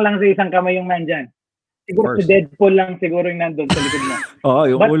 bilang lang sa isang kamay yung nandyan. Siguro si Deadpool lang siguro yung nandun sa likod mo.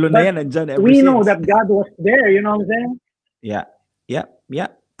 Yung ulo na yan nandyan ever we since. know that God was there, you know what I'm saying? Yeah.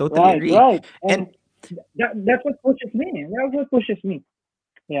 Totally agree. Right. And that's what pushes me. That's what pushes me.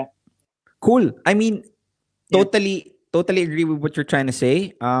 Yeah. Cool. I mean, totally agree with what you're trying to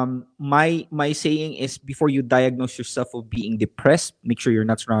say. My saying is, before you diagnose yourself of being depressed, make sure you're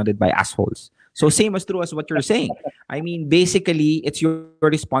not surrounded by assholes. So same as true as what you're saying. I mean, basically, it's your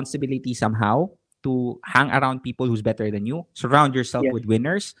responsibility somehow to hang around people who's better than you. Surround yourself with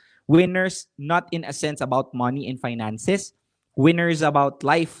winners. Winners, not in a sense about money and finances. Winners about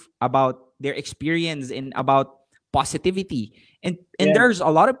life, about their experience, and about positivity. And there's a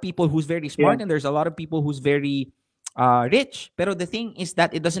lot of people who's very smart, and there's a lot of people who's very rich. Pero the thing is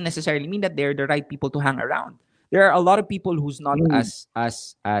that it doesn't necessarily mean that they're the right people to hang around. There are a lot of people who's not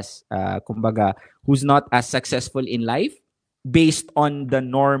who's not as successful in life based on the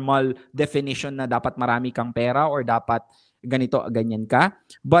normal definition na dapat marami kang pera or dapat ganito, ganyan ka.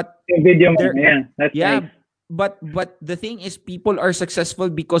 But nice. But the thing is, people are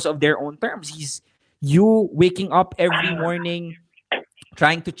successful because of their own terms. You waking up every morning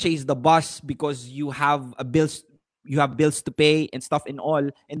trying to chase the bus because you have bills to pay and stuff and all,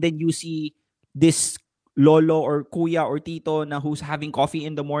 and then you see this lolo or kuya or tito na who's having coffee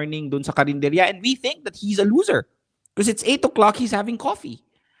in the morning dun sa karinderya, and we think that he's a loser because it's 8 o'clock, he's having coffee.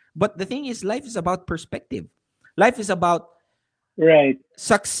 But the thing is, life is about perspective. Life is about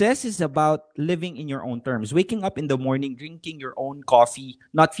success is about living in your own terms, waking up in the morning, drinking your own coffee,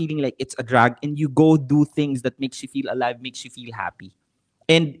 not feeling like it's a drag, and you go do things that makes you feel alive, makes you feel happy.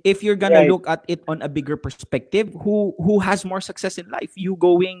 And if you're gonna Right. look at it on a bigger perspective, who has more success in life? You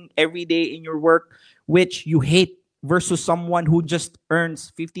going every day in your work, which you hate, versus someone who just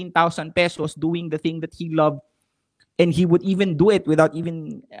earns 15,000 pesos doing the thing that he loved, and he would even do it without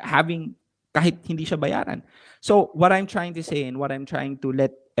even having kahit hindi siya bayaran. So what I'm trying to say and what I'm trying to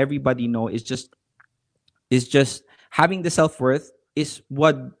let everybody know is just having the self-worth is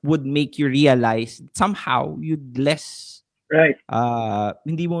what would make you realize somehow you'd less Right.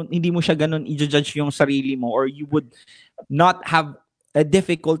 hindi mo siya ganun i-judge yung sarili mo, or you would not have a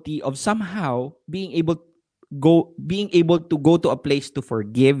difficulty of somehow being able to go to a place to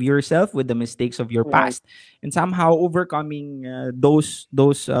forgive yourself with the mistakes of your Right. past, and somehow overcoming those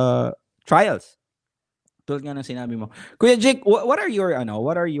trials. Tulad nga ng sinabi mo. Kuya Jake, what are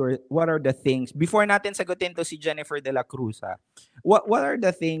the things before natin sagutin to si Jennifer de la Cruz, ha? What are the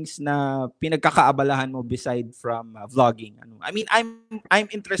things na pinagkakaabalahan mo beside from vlogging? I mean, I'm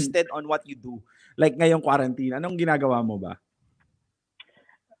interested on what you do. Like ngayong quarantine, anong ginagawa mo ba?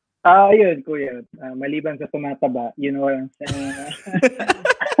 Ayun, kuya. Maliban sa tumataba, you know what I'm saying?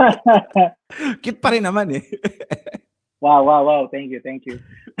 Cute pa rin naman eh. Wow. Thank you.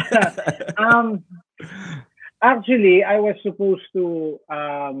 Actually, I was supposed to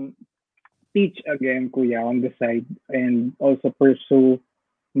teach again, kuya, on the side, and also pursue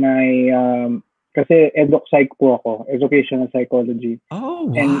my kasi edoc-psych po ako, educational psychology. Oh,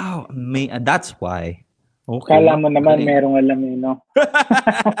 And- wow. That's why. Okay. Kala mo naman Galing. merong alam eh, no?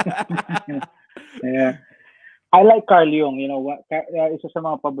 Yeah. I like Carl Jung, you know, isa sa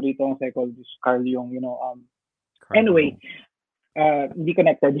mga paborito kong psychologist, Carl Jung, you know. Anyway, hindi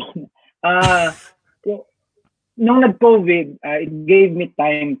connected yun. Nung nag-COVID, it gave me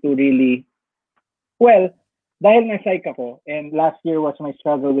time to really, well, dahil nga psych ako, and last year was my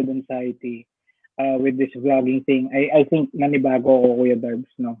struggle with anxiety, with this vlogging thing, I think nanibago ako, Kuya Darbs,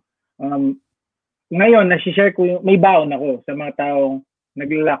 no? Ngayon, nasi-share ko may baon ako sa mga taong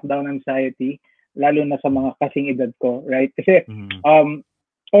nag-lockdown anxiety, lalo na sa mga kasing edad ko, right? Kasi,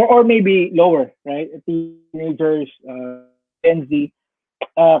 or maybe lower, right? Teenagers, Gen Z,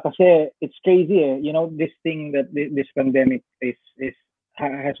 kasi it's crazy, eh. You know, this thing that this pandemic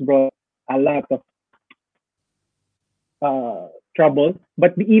has brought a lot of trouble.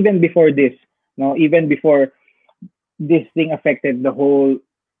 But even before this, no, even before this thing affected the whole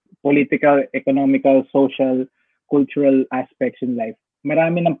political, economical, social, cultural aspects in life,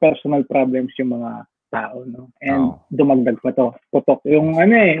 marami ng personal problems yung mga tao, no? And dumagdag pa to. Putok yung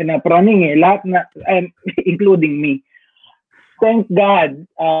na praning eh, lahat na, and including me. Thank God,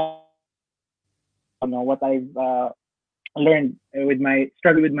 what I've learned with my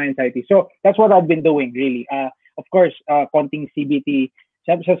struggle with my anxiety. So that's what I've been doing, really. Of course, konting CBT.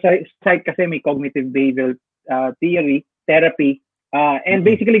 Sa psych kasi may cognitive behavioral theory, therapy, and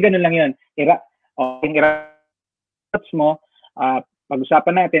basically ganun lang yun. Mo,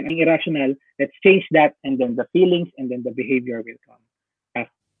 pag-usapan natin ang irrational, let's change that, and then the feelings, and then the behavior will come.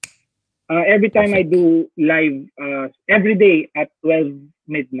 Every time I do live, every day at 12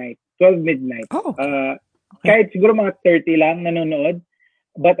 midnight. Oh. Kahit siguro mga 30 lang nanonood,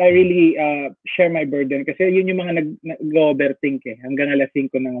 but I really share my burden kasi yun yung mga nag-overthink eh, hanggang alas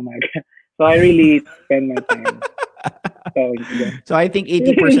 5 ng umaga. So I really spend my time. So I think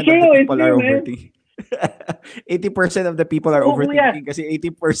 80% of the people are overthinking. 80% of the people are overthinking kasi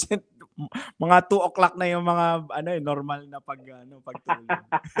 80% mga 2 o'clock na yung mga normal na pagtulog.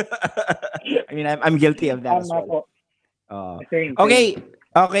 I mean, I'm guilty of that as well.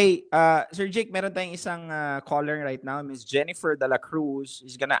 Okay, Sir Jake, meron tayong isang caller right now, Miss Jennifer de la Cruz.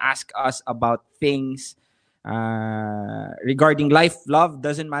 Is gonna ask us about things regarding life, love.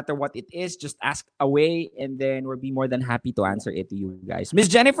 Doesn't matter what it is, just ask away, and then we'll be more than happy to answer it to you guys. Miss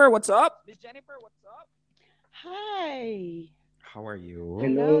Jennifer, what's up? Hi. How are you?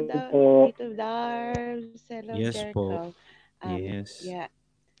 Hello, Tito Darbs. Hello, Yes, Jericho. Yes. Yeah.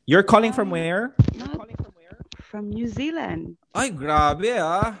 You're calling from where? From New Zealand. Ay, grabe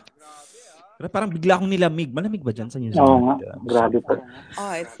ah. Parang bigla akong nilamig. Malamig ba dyan sa New Zealand? Oo nga, grabe pa.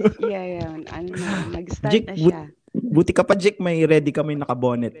 Oh, it's, yeah. Nag-start na siya. Buti ka pa, Jake, may ready kami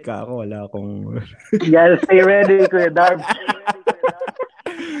nakabonet ka. Ako, wala akong... Yes, stay ready, Kuya Darbs.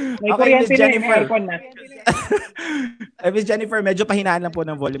 May Okay, Miss kuryente na, Jennifer. may aircon na. Miss Jennifer, medyo pahinaan lang po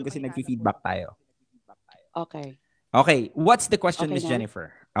ng volume kasi nag-feedback tayo. Okay. Okay, what's the question, Okay Miss na?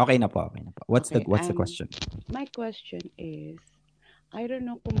 Jennifer? Okay na po. What's the question? My question is, I don't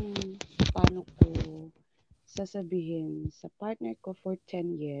know kung paano ko sasabihin sa partner ko for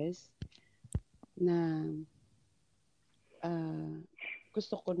 10 years na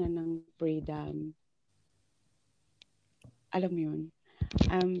gusto ko na ng freedom. Alam mo yun?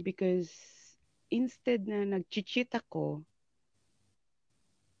 Because instead na nag-cheat ako,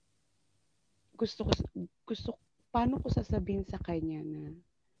 gusto ko gusto paano ko sasabihin sa kanya na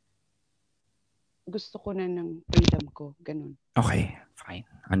gusto ko na ng freedom ko, ganun. Okay, fine.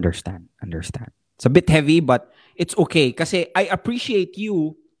 Understand. It's a bit heavy, but it's okay. Kasi I appreciate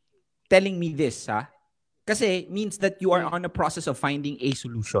you telling me this, ha? Kasi means that you are on a process of finding a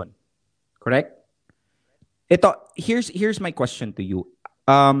solution. Correct? Ito, here's my question to you.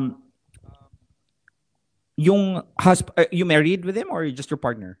 You married with him or just your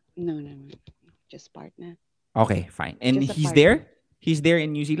partner? No. Just partner. Okay, fine. And Just a he's partner. there? He's there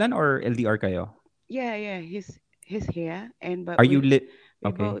in New Zealand or LDR kayo? Yeah, he's here, and but Are you we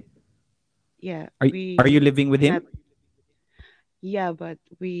okay? both, yeah, Are you living with him? Yeah, but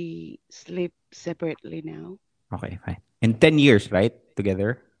we sleep separately now. Okay, fine. And 10 years, right?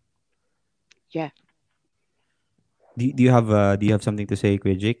 Together? Yeah. Do you have something to say,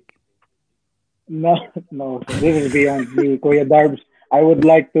 Kuya Jake? No. This is beyond me, Kuya Darbs. I would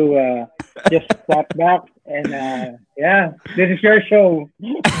like to just step back and this is your show.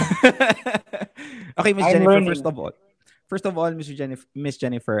 Okay, Miss I'm Jennifer. learning. First of all, Miss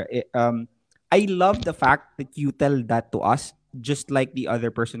Jennifer, I love the fact that you tell that to us, just like the other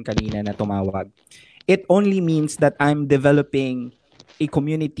person kanina na tumawag. It only means that I'm developing a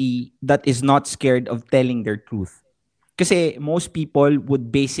community that is not scared of telling their truth. Kasi most people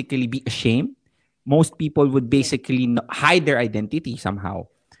would basically be ashamed. Most people would basically hide their identity somehow.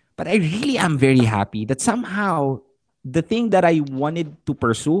 But I really am very happy that somehow the thing that I wanted to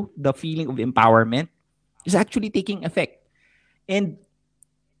pursue, the feeling of empowerment, is actually taking effect. And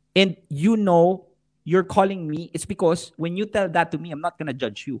you know, you're calling me, it's because when you tell that to me, I'm not gonna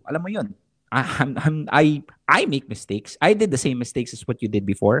judge you. Alam mo yun. I make mistakes. I did the same mistakes as what you did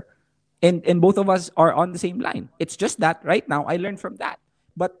before. And both of us are on the same line. It's just that right now I learned from that.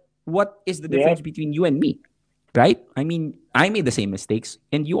 But what is the difference between you and me? Right? I mean, I made the same mistakes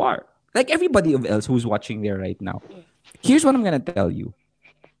and you are. Like everybody else who's watching there right now. Here's what I'm going to tell you.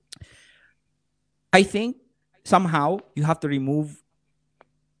 I think somehow you have to remove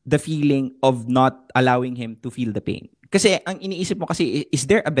the feeling of not allowing him to feel the pain. Kasi ang iniisip mo kasi, is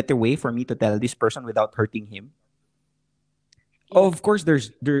there a better way for me to tell this person without hurting him? Of course,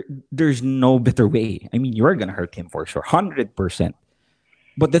 there's no better way. I mean, you're gonna hurt him for sure, 100%.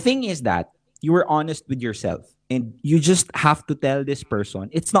 But the thing is that you were honest with yourself, and you just have to tell this person.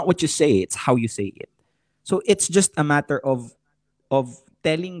 It's not what you say; it's how you say it. So it's just a matter of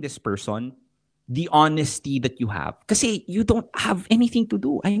telling this person the honesty that you have. Kasi you don't have anything to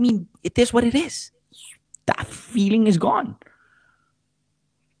do. I mean, it is what it is. That feeling is gone.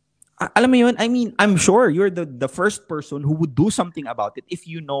 Alam mo yun? I mean, I'm sure you're the first person who would do something about it if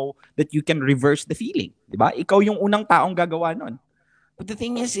you know that you can reverse the feeling. Diba? Ikaw yung unang taong gagawa nun. But the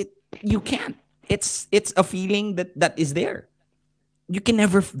thing is, you can't. It's a feeling that is there. You can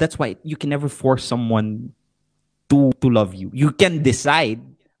never, that's why you can never force someone to love you. You can decide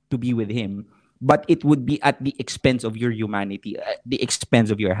to be with him, but it would be at the expense of your humanity, at the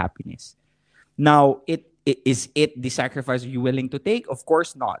expense of your happiness. Now, is it the sacrifice you're willing to take? Of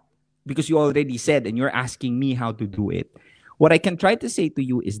course not. Because you already said and you're asking me how to do it. What I can try to say to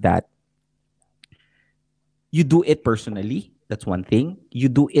you is that you do it personally. That's one thing. You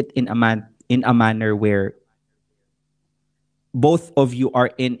do it in a manner where both of you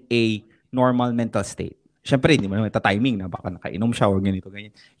are in a normal mental state. Siyempre, hindi mo naman timing na baka nakainom siya or ganito,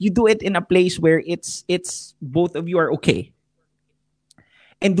 ganyan. You do it in a place where it's both of you are okay.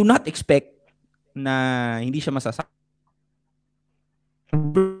 And do not expect na hindi siya masasabi.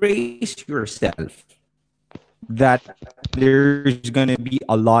 Brace yourself that there's gonna be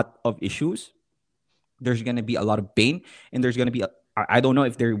a lot of issues, there's gonna be a lot of pain, and there's gonna be I don't know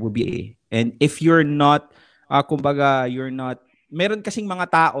if there will be and if you're not kumbaga you're not, meron kasing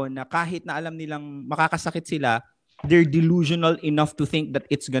mga tao na kahit na alam nilang makakasakit sila, they're delusional enough to think that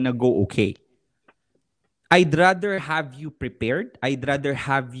it's gonna go okay. I'd rather have you prepared. I'd rather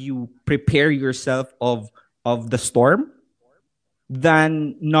have you prepare yourself of the storm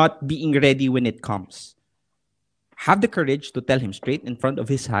than not being ready when it comes. Have the courage to tell him straight in front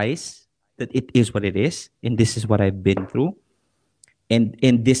of his eyes that it is what it is, and this is what I've been through, and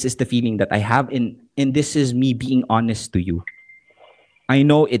this is the feeling that I have, and this is me being honest to you. I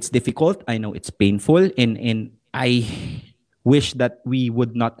know it's difficult, I know it's painful, and I wish that we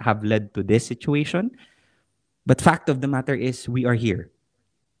would not have led to this situation, but fact of the matter is we are here,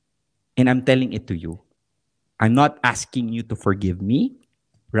 and I'm telling it to you. I'm not asking you to forgive me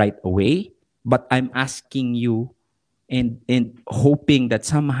right away, but I'm asking you and hoping that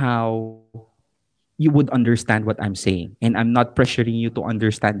somehow you would understand what I'm saying. And I'm not pressuring you to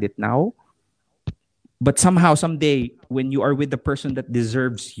understand it now. But somehow, someday, when you are with the person that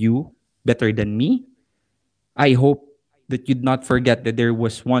deserves you better than me, I hope that you'd not forget that there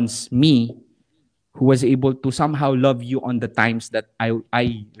was once me who was able to somehow love you on the times that I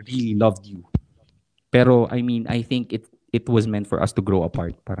really loved you. Pero, I mean, I think it was meant for us to grow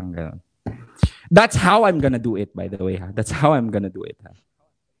apart. Parang ganon. That's how I'm gonna do it, by the way. Ha? That's how I'm gonna do it. Ha?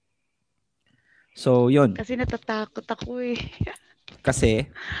 So, yun. Kasi natatakot ako eh. Kasi,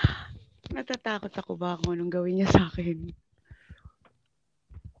 Natatakot ako ba kung anong gawin niya sa akin.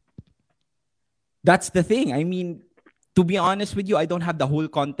 that's the thing. I mean, to be honest with you, I don't have the whole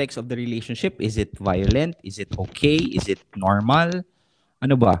context of the relationship. Is it violent? Is it okay? Is it normal?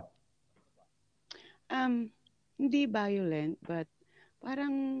 Ano ba? Hindi violent, but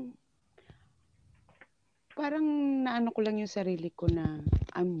parang naano ko lang yung sarili ko na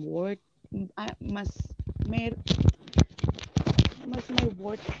I'm worth mas may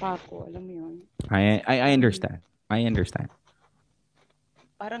worth pa ako, alam mo yun. I understand. I understand.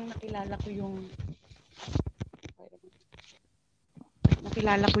 Parang nakilala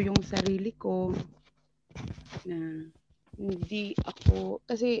ko yung sarili ko na hindi ako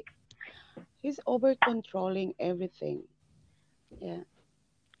kasi he's over controlling everything. Yeah.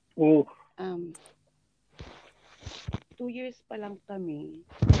 Oh, 2 years pa lang kami.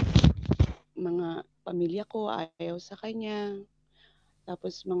 Mga pamilya ko ayaw sa kanya.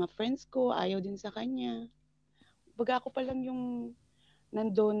 Tapos mga friends ko ayaw din sa kanya. Baga ako pa lang yung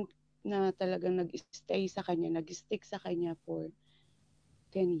nandun na talagang nag-stick sa kanya for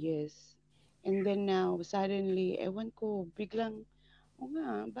 10 years. And then now, suddenly, ewan ko, biglang,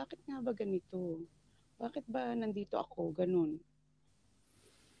 bakit nga ba ganito? Bakit ba nandito ako? Ganun.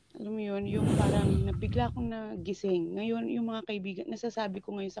 Alam mo yun, yung parang nabigla akong nagising. Ngayon, yung mga kaibigan, nasasabi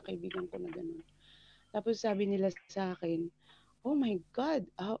ko ngayon sa kaibigan ko na ganun. Tapos sabi nila sa akin, oh my God,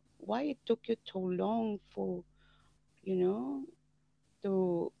 why it took you so long for, to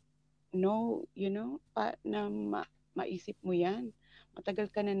know, maisip mo yan.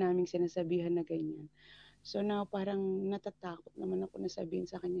 Matagal ka na naming sinasabihan na ganyan. So now, parang natatakot naman ako na sabihin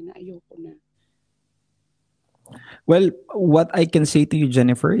sa kanya na ayoko na. Well, what I can say to you,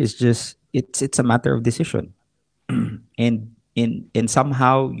 Jennifer, is just it's a matter of decision, and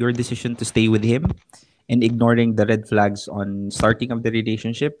somehow your decision to stay with him and ignoring the red flags on starting of the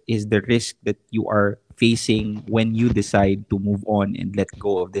relationship is the risk that you are facing when you decide to move on and let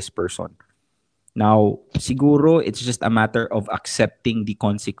go of this person. Now, siguro it's just a matter of accepting the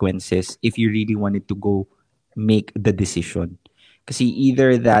consequences if you really wanted to go make the decision. Kasi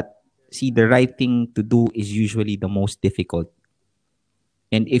the right thing to do is usually the most difficult.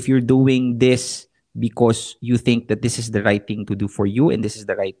 And if you're doing this because you think that this is the right thing to do for you and this is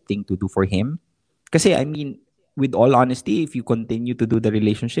the right thing to do for him, kasi I mean, with all honesty, if you continue to do the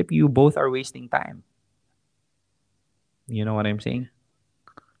relationship, you both are wasting time. You know what I'm saying?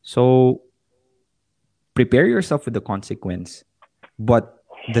 So, prepare yourself for the consequence. But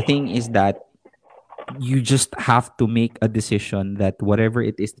the thing is that you just have to make a decision that whatever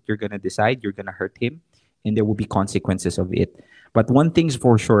it is that you're going to decide, you're going to hurt him and there will be consequences of it. But one thing's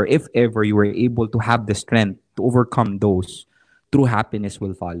for sure, if ever you were able to have the strength to overcome those, true happiness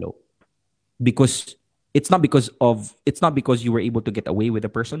will follow. Because it's not because you were able to get away with a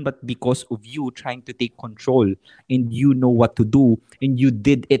person, but because of you trying to take control and you know what to do and you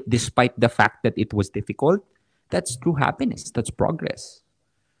did it despite the fact that it was difficult. That's true happiness. That's progress.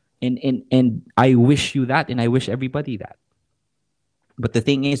 And I wish you that, and I wish everybody that. But the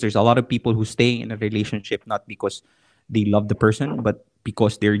thing is, there's a lot of people who stay in a relationship not because they love the person, but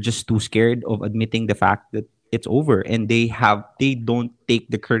because they're just too scared of admitting the fact that it's over, and they don't take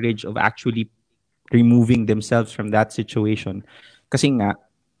the courage of actually removing themselves from that situation. Kasi nga,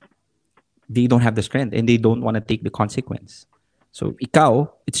 they don't have the strength and they don't want to take the consequence. So ikaw,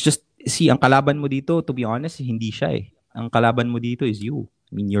 it's just, ang kalaban mo dito, to be honest, hindi siya eh. Ang kalaban mo dito is you.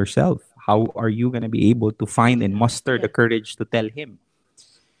 I mean, yourself. How are you going to be able to find and muster the courage to tell him?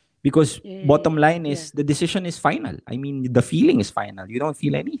 Because bottom line is, the decision is final. I mean, the feeling is final. You don't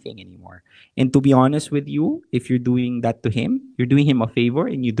feel anything anymore. And to be honest with you, if you're doing that to him, you're doing him a favor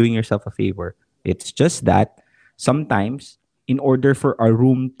and you're doing yourself a favor. It's just that sometimes, in order for a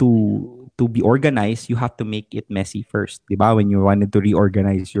room to be organized, you have to make it messy first. Diba? When you wanted to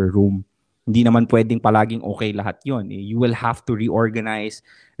reorganize your room, hindi naman pwedeng palaging okay lahat yon. You will have to reorganize,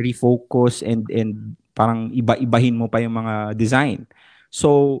 refocus, and parang iba-ibahin mo pa yung mga design.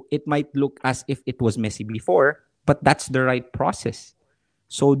 So it might look as if it was messy before, but that's the right process.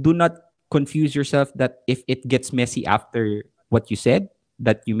 So do not confuse yourself that if it gets messy after what you said,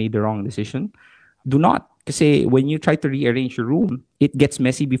 that you made the wrong decision. Do not. Kasi when you try to rearrange your room, it gets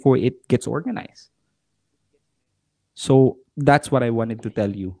messy before it gets organized. So that's what I wanted to tell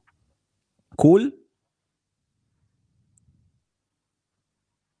you. Cool?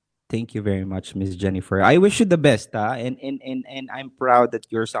 Thank you very much, Miss Jennifer. I wish you the best, and I'm proud that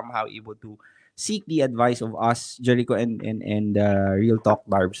you're somehow able to seek the advice of us, Jericho and Real Talk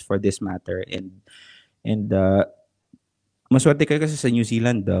Barbs for this matter. And maswerte kayo kasi sa New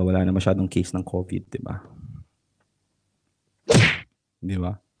Zealand, wala na masyadong case ng COVID, di ba? Di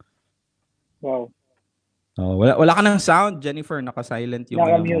ba? Wow. Wala ka ng sound, Jennifer. Naka-silent yung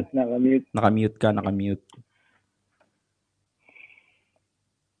Nakamute. Nakamute.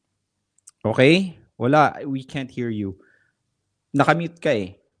 Okay? Wala. We can't hear you. Nakamute ka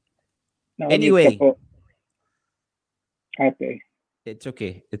eh. Anyway. Ka po. Okay. It's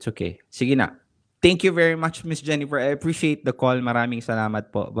okay. Sige na. Thank you very much, Miss Jennifer. I appreciate the call. Maraming salamat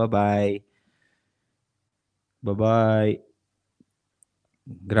po. Bye-bye.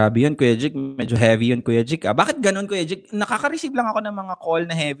 Grabe yun, Kuya Jik. Medyo heavy yun, Kuya Jik. Bakit ganun, Kuya Jik? Nakaka-receive lang ako ng mga call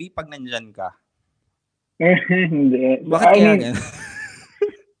na heavy pag nandyan ka. Hindi. Bakit kaya ganun?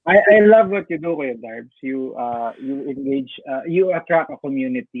 I love what you do, Kuya Darbs. You engage, you attract a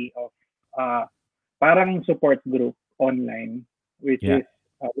community of parang support group online, which is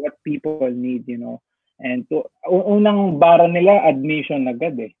what people need, And unang bara nila, admission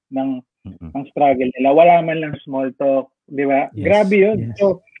agad ng struggle nila. Wala man lang small talk, di ba? Yes, Grabe yun. yes,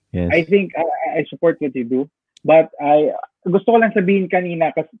 So, yes. I think I support what you do. But gusto ko lang sabihin kanina,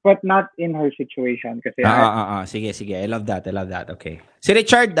 but not in her situation. Kasi Sige. I love that. Okay. Si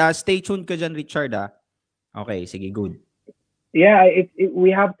Richard, stay tuned ka dyan, Richard. Okay, sige, good. Yeah, we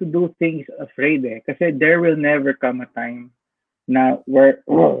have to do things afraid kasi there will never come a time na we're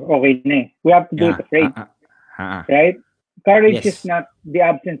okay na eh. We have to do it afraid. Right? Courage is not the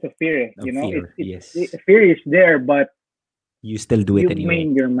absence of fear. Fear, Fear is there, but you still do it you anyway.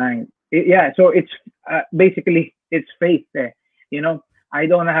 made your mind. So it's basically it's faith. I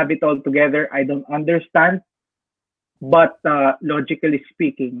don't have it all together. I don't understand, but logically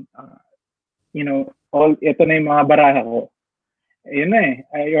speaking, all ito na yung mga baraha ko. Yun na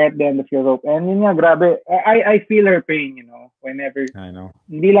you're at the end of your rope. And yun nga, grabe. I feel her pain, whenever. I know.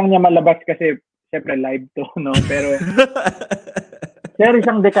 Hindi lang niya malabas kasi, syempre, live to, no? Pero, sir,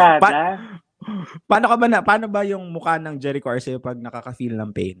 isang dekada. Paano ba yung mukha ng Jericho Arceo pag nakaka-feel ng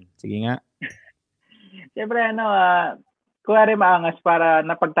pain? Sige nga. Syempre, kuwari maangas para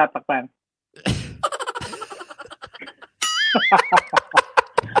napagtatakpan.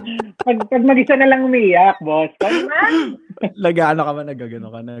 pag mag-isa na lang umiiyak, boss. Nag-ano ka ba?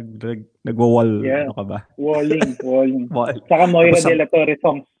 Nag-wall. Yeah. Ano ka ba? Walling. Wall. Saka Moira de la Torre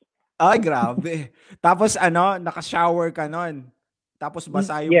songs. Ay, grabe. Tapos naka-shower ka nun. Tapos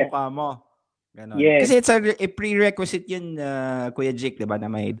basa yung mukha mo. Ganon. Yes. Kasi it's a prerequisite yun, Kuya Jake, di ba? Na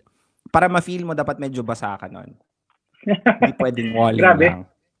para ma-feel mo, dapat medyo basa ka nun. Hindi pwedeng walling grabe. lang.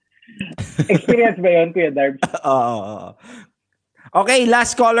 Experience ba yun, Kuya Darbs? Oo. Okay,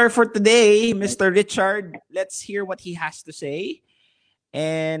 last caller for today, Mr. Richard. Let's hear what he has to say.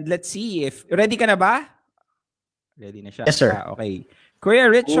 And let's see if... Ready ka na ba? Ready na siya. Yes, sir. Okay. Kuya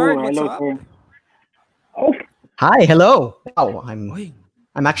Richard, what's hello, up? sir. Oh. Hi, hello. Wow,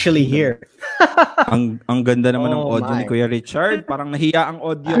 I'm actually here. ang ganda naman ng Oh, audio ni my. Kuya Richard. Parang nahiya ang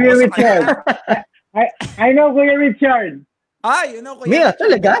audio. Kuya Richard. I know Kuya Richard. You know Kuya Mia, Richard.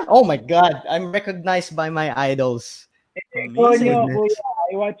 talaga? Oh my God, I'm recognized by my idols. Konyo, Kuya.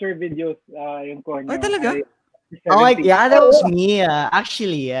 I watch your videos. Yung Konyo. Ay, talaga? Oh my, yeah, that was me.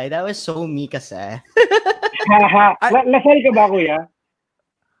 Actually, that was so me kasi. Lasal ka ba, Kuya?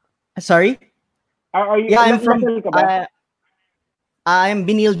 Sorry? Are you, Yeah, I'm from... Lasal ka ba? I'm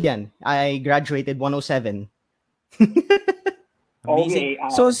Binildian. I graduated 107. Amazing. Okay,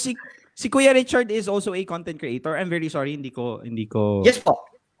 So si Kuya Richard is also a content creator. I'm very sorry, hindi ko. Yes po.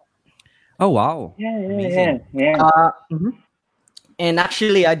 Oh wow. Yeah. And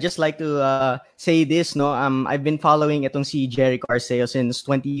actually, I'd just like to say this, no? I've been following itong si Jericho Arceo since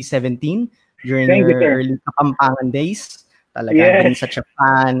 2017 during her early Kapampangan days. Talaga, I've been such a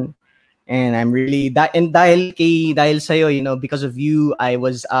fan. And I'm really dahil sa'yo, because of you,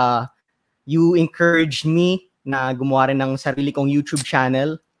 you encouraged me na gumawa rin ng sarili kong YouTube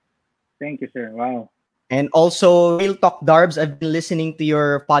channel. Thank you, sir. Wow. And also, Real Talk Darbs, I've been listening to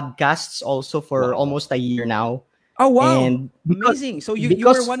your podcasts also for almost a year now. Oh wow. And amazing. So you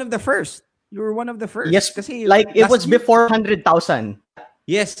were one of the first. You were one of the first. Yes, kasi like it last was year- before 100,000.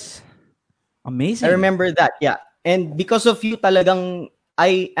 Yes. Amazing. I remember that, yeah. And because of you, talagang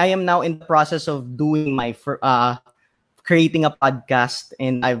I am now in the process of doing my creating a podcast,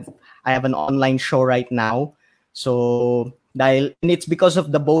 and I've I have an online show right now. So, and it's because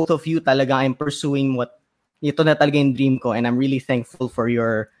of the both of you talaga I'm pursuing ito na talaga yung dream ko, and I'm really thankful for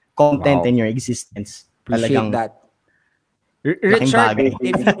your content and your existence. Appreciate that. Richard,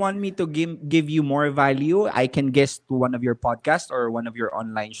 if you want me to give you more value, I can guest to one of your podcasts or one of your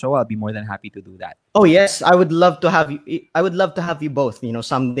online show. I'll be more than happy to do that. Oh yes, I would love to have you. I would love to have you both.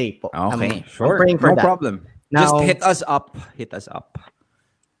 Someday. Okay, sure. I'm praying for no that. problem. Now, just hit us up. Hit us up.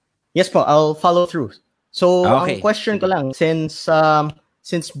 Yes po, I'll follow through. So, okay. Ang question ko lang, since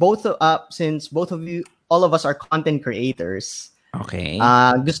both of you, all of us are content creators. Okay.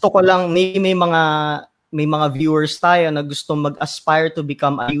 Gusto ko lang may mga viewers tayo na gusto mag-aspire to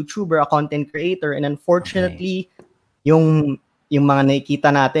become a YouTuber, a content creator, and unfortunately, yung mga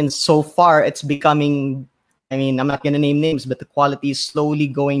nakikita natin so far, it's becoming, I'm not gonna name names, but the quality is slowly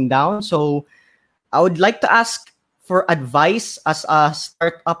going down. So I would like to ask for advice as a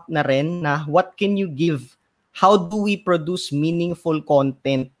startup na rin, na what can you give? How do we produce meaningful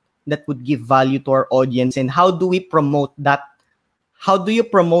content that would give value to our audience, and how do we promote that? How do you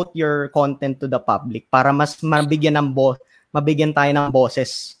promote your content to the public para mas mabigyan tayo ng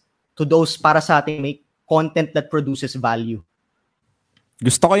boses to those para sa ating may content that produces value?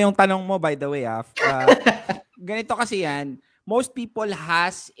 Gusto ko yung tanong mo, by the way. Ganito kasi yan. Most people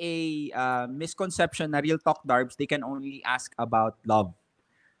has a misconception na Real Talk Darbs, they can only ask about love.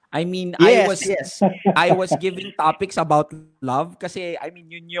 I mean, yes. I was giving topics about love kasi,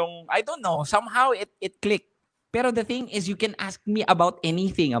 yun yung, I don't know, somehow it clicked. Pero the thing is, you can ask me about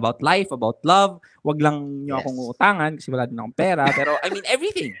anything, about life, about love. Wag lang nyo akong utangan kasi wala din akong pera. Pero,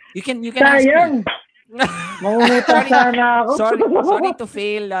 everything. You can ask me. Mangungutang sana ako. Sorry to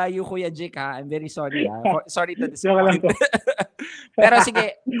fail you, Kuya Jake, ha? I'm very sorry, ha? Sorry to disappoint. Pero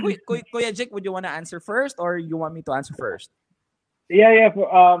sige, Kuya Jake, would you wanna answer first or you want me to answer first? Yeah.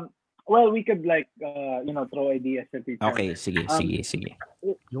 Well, we could throw ideas at each other. Okay, sige.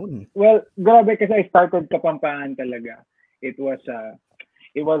 Yun. Well, grabe kasi I started Kapampangan talaga. It was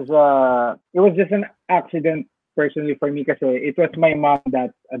just an accident personally for me kasi it was my mom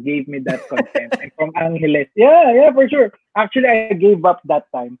that gave me that content. And from Angeles. Yeah, for sure. Actually, I gave up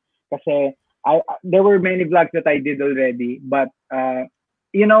that time kasi there were many vlogs that I did already, but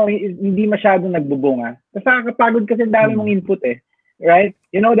hindi masyadong nagbubunga. Kasi nakakapagod kasi dami mong input eh. Right?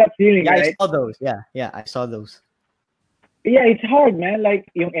 You know that feeling, right? I saw those. Yeah, I saw those. Yeah, it's hard, man. Like,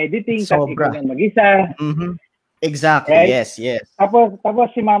 yung editing, tapos ikaw lang mag-isa. Mm-hmm. Exactly, right? Yes. Tapos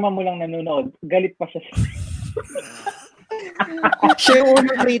si mama mo lang nanonood. Galit pa siya. Siya yung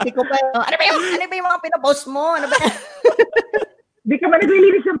unang kritiko pa. Ano ba yung mga pinapost mo? Ano ba? Di ka ba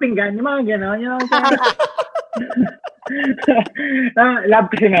naglilinis ng pinggan? Yung mga gano'n. Love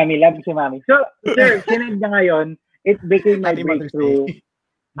ko si mami. So, sir, sinend niya ngayon, it became my breakthrough.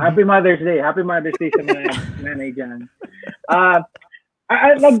 Happy Mother's Day. Happy Mother's Day sa mga nanay dyan.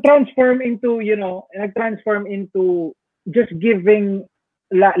 Nag-transform into just giving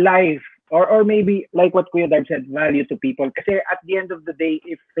life or maybe like what Kuya Darb said, value to people. Kasi at the end of the day,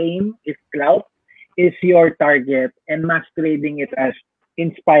 if clout is your target and masquerading it as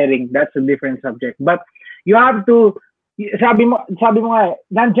inspiring, that's a different subject. But you have to, sabi mo nga,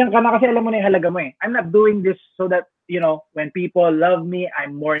 nandiyan ka na kasi alam mo na yung halaga mo eh. I'm not doing this so that, when people love me,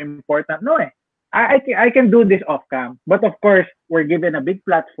 I'm more important. No eh. I can do this off cam. But of course, we're given a big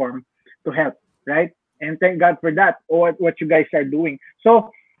platform to help, right? And thank God for that, or what you guys are doing.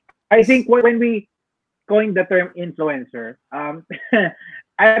 So I think when we coined the term influencer, I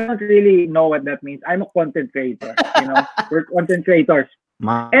don't really know what that means. I'm a content creator, we're content creators.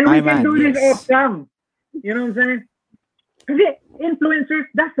 And we can do this off cam. You know what I'm saying? Kasi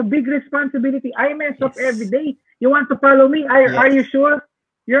influencers, that's a big responsibility. I mess up every day. You want to follow me? Are you sure?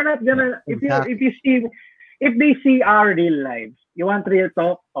 You're not gonna if they see our real lives, you want real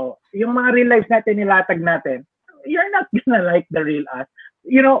talk, yung mga real lives natin nilatag natin, you're not gonna like the real us.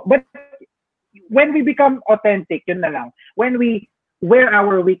 But when we become authentic, yun na lang. When we wear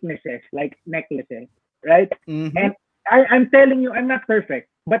our weaknesses like necklaces, right? Mm-hmm. And I'm telling you, I'm not perfect.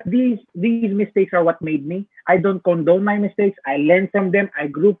 But these mistakes are what made me. I don't condone my mistakes. I learn from them. I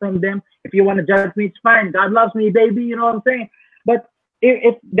grew from them. If you want to judge me, it's fine. God loves me, baby. You know what I'm saying? But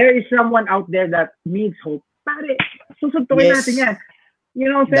if there is someone out there that needs hope, pare, susuntukin natin yan. You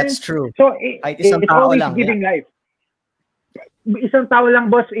know what I'm saying? That's true. So it's always giving life. Isang tao lang,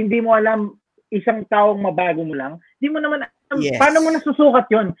 boss, hindi mo alam, isang taong mabago mo lang, hindi mo naman alam, paano mo nasusukat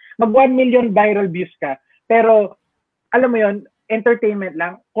yun? Mag 1 million viral views ka, pero alam mo yun, entertainment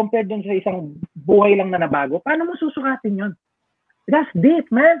lang, compared dun sa isang buhay lang na nabago, paano mo susukatin yun? That's deep,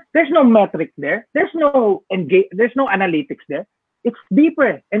 man. There's no metric there. There's no analytics there. It's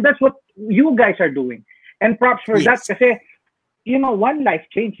deeper. And that's what you guys are doing. And props for that kasi, one life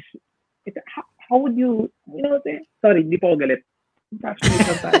change. How would you, sorry, di po ako galit.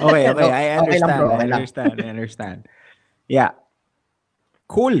 Okay, I understand. Yeah.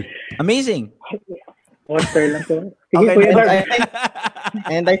 Cool. Amazing. Water lang to. Okay,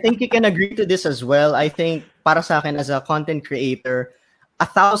 and I think you can agree to this as well. I think para sa akin as a content creator,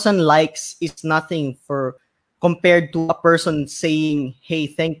 1,000 likes is nothing compared to a person saying, "Hey,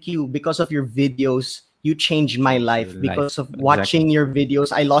 thank you because of your videos. You changed my life. Because of watching your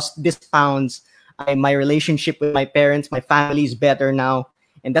videos, I lost this pounds. My relationship with my parents, my family is better now."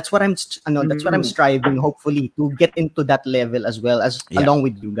 And that's what I'm striving, hopefully, to get into that level as well as along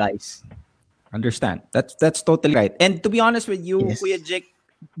with you guys. Understand. That's totally right. And to be honest with you, Kuya Jake,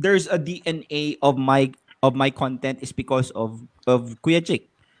 there's a DNA of my content is because of Kuya Jake.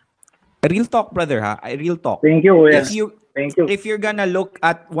 Real talk, brother, ha? Real talk. Thank you, Kuya. Thank you. If you're gonna look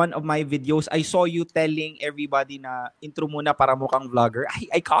at one of my videos, I saw you telling everybody na intro muna para mukhang vlogger.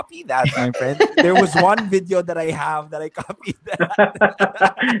 I copied that, my friend. There was one video that I have that I copied that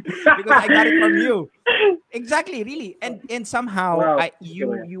because I got it from you. Exactly, really. And somehow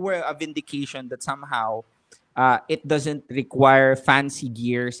you were a vindication that somehow it doesn't require fancy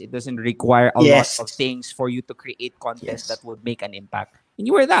gears. It doesn't require a lot of things for you to create content that would make an impact. And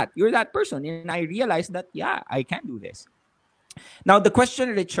you were that person. And I realized that, I can do this. Now, the question,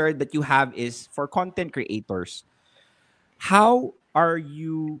 Richard, that you have is for content creators. How are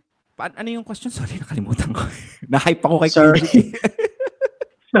you... Ano yung question? Sorry, nakalimutan ko. Na-hype ako kay Sorry.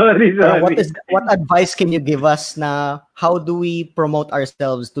 Sorry. What advice can you give us na how do we promote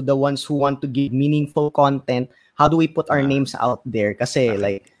ourselves to the ones who want to give meaningful content? How do we put our names out there? Kasi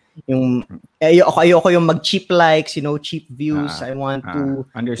like, ayoko yung mag-cheap likes, cheap views. I want to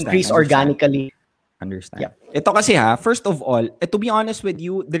increase organically. Understand. Yeah. Ito kasi first of all, to be honest with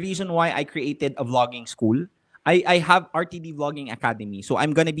you, the reason why I created a vlogging school, I have RTD Vlogging Academy. So I'm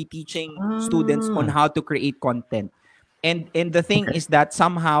gonna be teaching students on how to create content. And the thing is that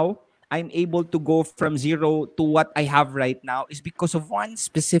somehow I'm able to go from zero to what I have right now is because of one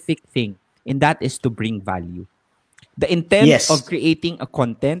specific thing, and that is to bring value. The intent of creating a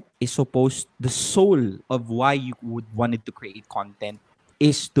content is the soul of why you would wanted to create content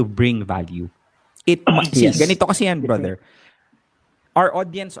is to bring value. Ganito kasi yan, brother. Our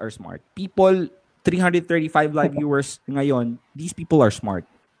audience are smart. People, 335 live viewers ngayon, these people are smart.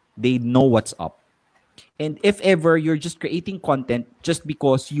 They know what's up. And if ever you're just creating content just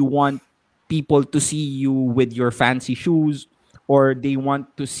because you want people to see you with your fancy shoes, or they want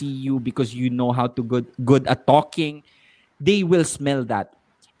to see you because you know how to good at talking, they will smell that.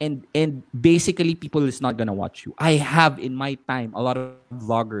 And basically people is not gonna watch you. I have in my time a lot of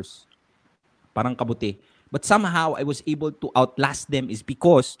vloggers, parang kabuti. But somehow I was able to outlast them is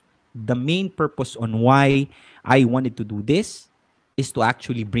because the main purpose on why I wanted to do this is to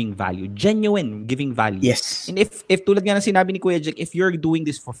actually bring value. Genuine giving value. Yes. And if tulad nga ng sinabi ni Kuya Jack, if you're doing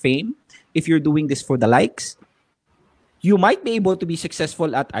this for fame, if you're doing this for the likes, you might be able to be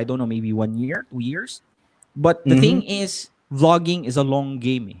successful at, I don't know, maybe 1 year, 2 years. But the thing is, vlogging is a long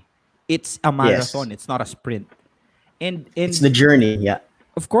game. It's a marathon. It's not a sprint. And it's the journey,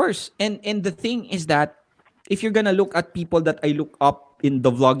 Of course. And the thing is that if you're gonna look at people that I look up in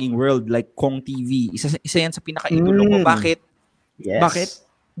the vlogging world, like Kong TV, isa yan sa pinaka-idolo ko. Bakit? Yes. Bakit?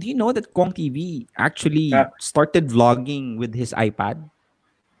 Do you know that Kong TV actually started vlogging with his iPad?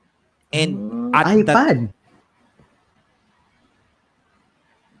 And at iPad?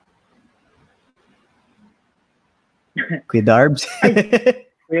 Kuya Darbs.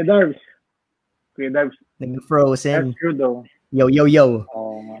 Kuya Darbs. Nag-frozen. That's true though. Yo.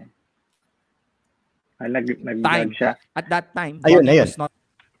 Nag-vlog siya. At that time, ayun. was not...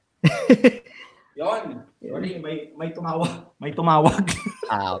 Yon. Sorry, may tumawag.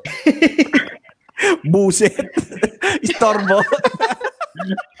 Okay. Buset. Istorbo.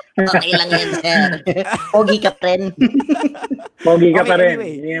 Okay lang yan, sir. Pogi ka pa rin.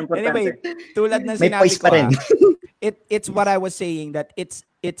 Anyway, tulad ng sinabi ko, it's what I was saying, that it's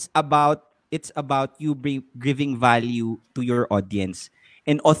about you giving value to your audience.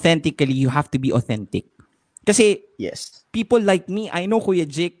 And authentically, you have to be authentic. Kasi people like me, I know Kuya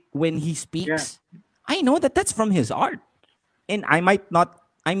Jake, when he speaks, I know that that's from his art. And I might not,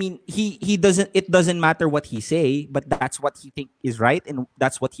 I mean, he doesn't, it doesn't matter what he say, but that's what he think is right and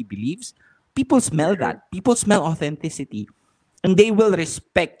that's what he believes. People smell that. People smell authenticity. And they will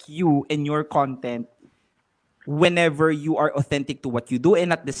respect you and your content whenever you are authentic to what you do,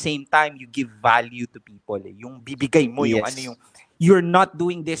 and at the same time you give value to people. Yung bibigay mo, yung ano yung, you're not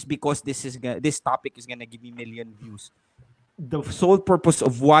doing this because this topic is gonna give me million views. the sole purpose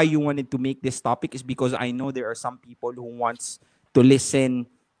of why you wanted to make this topic is because I know there are some people who wants to listen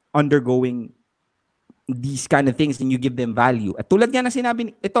undergoing these kind of things and you give them value. At tulad nga na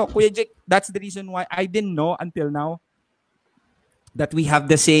sinabi ito, Kuya Jake, that's the reason why I didn't know until now that we have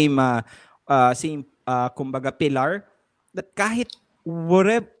the same kumbaga pillar, that kahit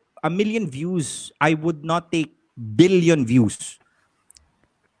whatever a million views, I would not take billion views.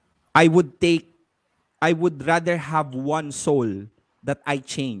 I would rather have one soul that I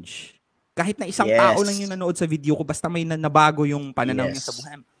change. Kahit na isang tao lang yung nanood sa video ko, basta may nabago yung pananaw niya sa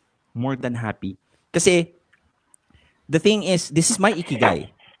buhay, more than happy. Kasi, the thing is, this is my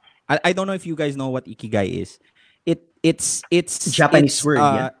ikigai. I don't know if you guys know what ikigai is. It's Japanese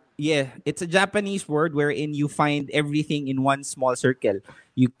word, yeah, it's a Japanese word wherein you find everything in one small circle.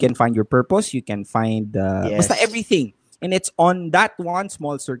 You can find your purpose, you can find basta everything. And it's on that one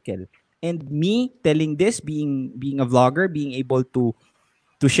small circle. And me telling this, being a vlogger, being able to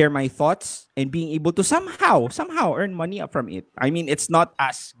share my thoughts and being able to somehow earn money from it. I mean, it's not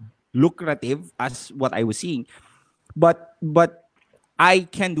as lucrative as what I was seeing, but I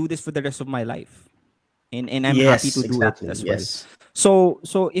can do this for the rest of my life, and I'm happy to do it as well.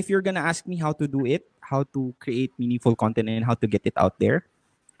 So if you're gonna ask me how to do it, how to create meaningful content and how to get it out there,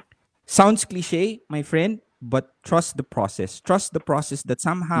 sounds cliche, my friend, but trust the process. Trust the process that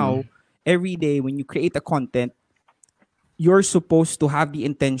somehow every day when you create a content, you're supposed to have the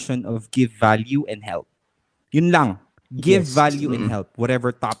intention of give value and help. Yun lang. Give value and help.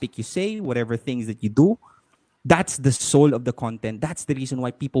 Whatever topic you say, whatever things that you do, that's the soul of the content. That's the reason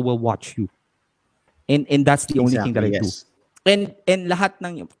why people will watch you. And that's the only thing that I do. And lahat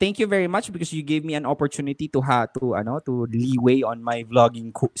ng, thank you very much because you gave me an opportunity to leeway on my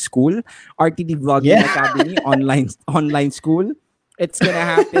vlogging school, RTD Vlogging Academy online school. It's gonna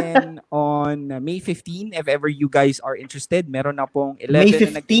happen on May 15 if ever you guys are interested. Meron na pong 11 May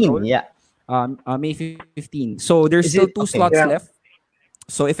 15, May 15. So there's still 2 slots left.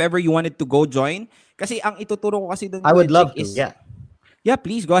 So if ever you wanted to go join, kasi ang ituturo ko kasi doon, I would love to. Yeah,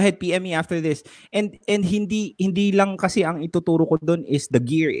 please go ahead, PM me after this. And hindi lang kasi ang ituturo ko doon is the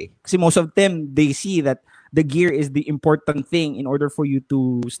gear eh. Kasi most of them, they see that the gear is the important thing in order for you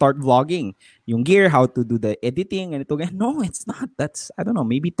to start vlogging. Yung gear, how to do the editing, and ito. No, it's not. That's, I don't know,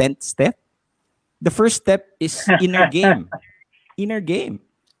 maybe 10th step. The first step is inner game.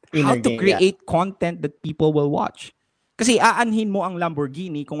 How to create content that people will watch. Kasi aanhin mo ang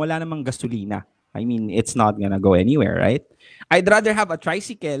Lamborghini kung wala namang gasolina. I mean, it's not gonna go anywhere, right? I'd rather have a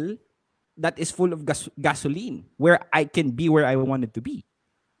tricycle that is full of gasoline where I can be where I wanted to be,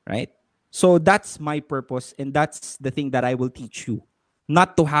 right? So that's my purpose, and that's the thing that I will teach you.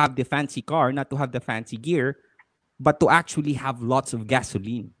 Not to have the fancy car, not to have the fancy gear, but to actually have lots of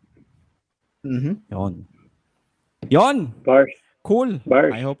gasoline. Yon. Bars. Cool.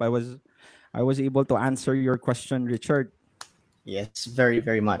 Bars. I hope I was able to answer your question, Richard. Yes, very,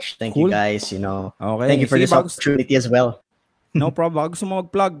 very much. Thank Cool. you guys, Okay. Thank you for Sige, this opportunity as well. No problem. Bago gusto mo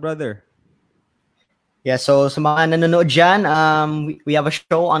mag-plug, brother. Yeah, so sa mga nanonood dyan, we have a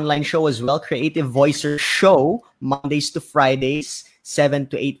show, online show as well, Creative Voicer Show, Mondays to Fridays, 7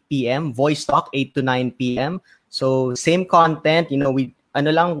 to 8 p.m., Voice Talk, 8 to 9 p.m. So same content, we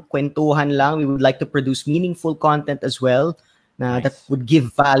kwentuhan lang. We would like to produce meaningful content as well that would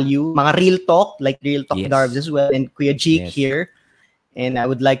give value. Mga real talk, like Real Talk Darbs as well, and Kuya Jake here. And I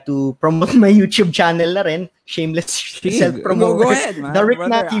would like to promote my YouTube channel na rin. Shameless self-promote. Go ahead, man. The Rick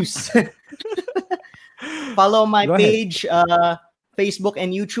Brother. Matthews. Follow my page, Facebook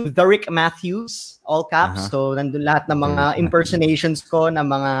and YouTube, The Rick Matthews, all caps. So, nandun lahat ng mga impersonations ko, ng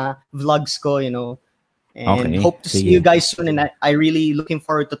mga vlogs ko, And hope to see you guys soon. And I really looking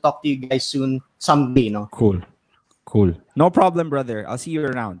forward to talk to you guys soon, someday, Cool. No problem, brother. I'll see you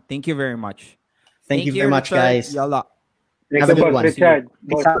around. Thank you very much. Thank you very much, Richard. guys. Yalla. Have a good one. Richard.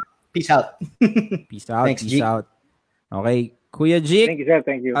 Peace out. Peace out. Thanks, Peace Jake. out. Okay. Kuya Jake, Thank you, sir.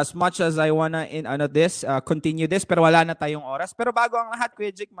 Thank you. as much as I wanna continue this, pero wala na tayong oras. Pero bago ang lahat,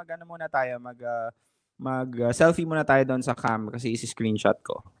 Kuya Jake, muna tayo. Selfie muna tayo doon sa cam kasi isi-screenshot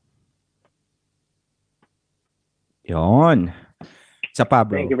ko. Yon. Isa pa,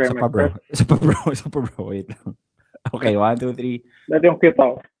 bro. Thank you very much, sir. Isa pa, bro. Wait lang. Okay, 1, 2, 3. Dati yung cute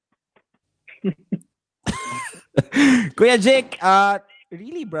ako. Kuya Jake,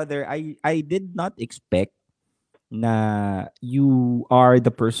 really, brother, I did not expect na you are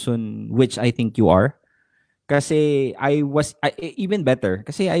the person which I think you are. Kasi even better.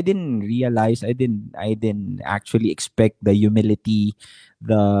 Kasi I didn't realize, I didn't actually expect the humility,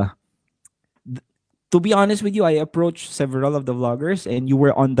 to be honest with you, I approached several of the vloggers and you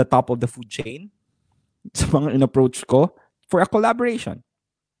were on the top of the food chain. Sa mga in-approach ko for a collaboration.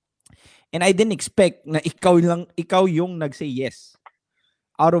 And I didn't expect na ikaw yung nag-say yes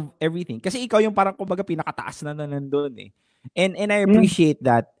out of everything. Kasi ikaw yung parang kumbaga pinakataas na nandun eh. And I appreciate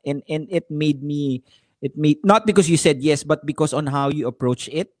that. And it made not because you said yes, but because on how you approach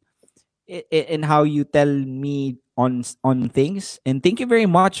it and how you tell me on things. And thank you very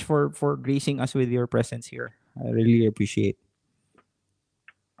much for gracing us with your presence here. I really appreciate.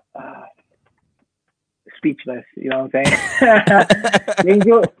 Speechless, you know what I'm saying? Thank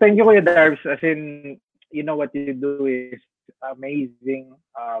you, Kuya Darbs. As in, you know what you do is amazing.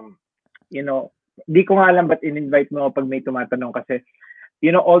 You know, di ko nga alam ba't in-invite mo pag may tumatanong kasi,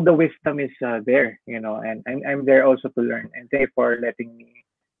 you know, all the wisdom is there, you know, and I'm there also to learn. And thank you for letting me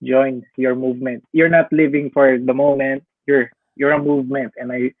join your movement. You're not living for the moment. You're a movement,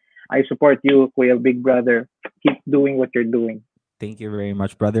 and I support you, Kuya Big Brother. Keep doing what you're doing. Thank you very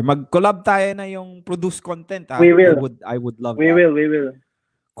much, brother. Mag-collab tayo na yung produce content. We will. I would love we that. We will.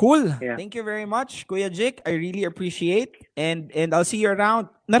 Cool. Yeah. Thank you very much, Kuya Jik. I really appreciate. And I'll see you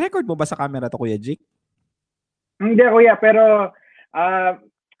around. Na-record mo ba sa camera to, Kuya Jik? Hindi, Kuya. Pero,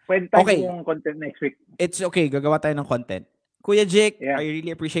 pwede tayo yung content next week. It's okay. Gagawa tayo ng content. Kuya Jik, yeah. I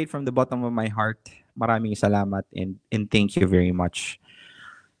really appreciate from the bottom of my heart. Maraming salamat and thank you very much.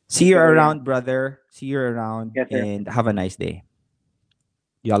 See you around, brother. See you around. Yes, and have a nice day.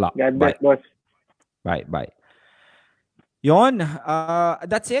 Yala. God bless, boss. Bye. Yon.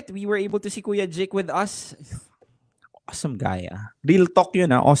 That's it. We were able to see Kuya Jake with us. Awesome guy. Real talk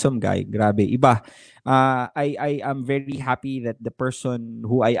yun. Awesome guy. Grabe. Iba. I am very happy that the person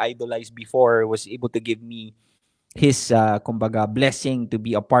who I idolized before was able to give me his kumbaga blessing to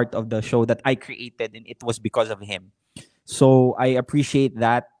be a part of the show that I created, and it was because of him. So I appreciate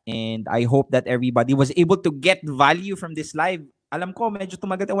that, and I hope that everybody was able to get value from this live. Alam ko, medyo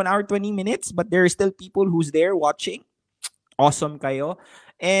tumagal 1 hour, 20 minutes, but there are still people who's there watching. Awesome kayo.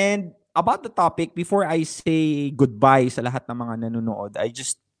 And about the topic, before I say goodbye sa lahat ng mga nanonood, I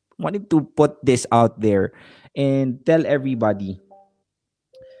just wanted to put this out there and tell everybody.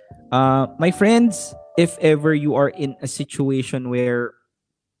 My friends, if ever you are in a situation where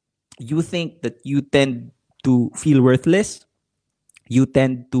you think that you tend to feel worthless, you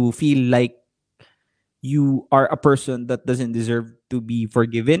tend to feel like you are a person that doesn't deserve to be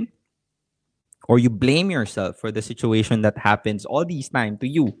forgiven, or you blame yourself for the situation that happens all these time to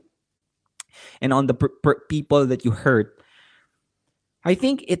you and on the people that you hurt, I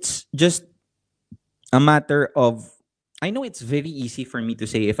think it's just a matter of, I know it's very easy for me to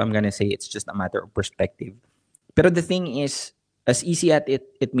say if I'm gonna say it's just a matter of perspective. But the thing is, as easy as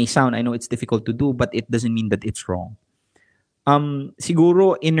it may sound, I know it's difficult to do, but it doesn't mean that it's wrong.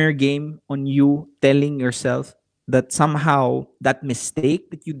 Siguro inner game on you telling yourself that somehow that mistake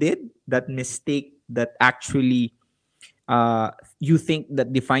that you did, that mistake that actually you think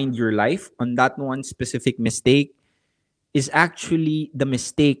that defined your life, on that one specific mistake, is actually the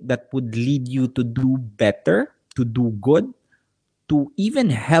mistake that would lead you to do better, to do good, to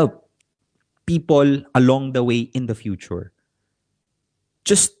even help people along the way in the future.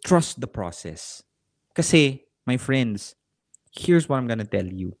 Just trust the process. Kasi, my friends, here's what I'm gonna tell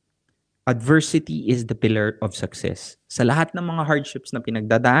you. Adversity is the pillar of success. Sa lahat ng mga hardships na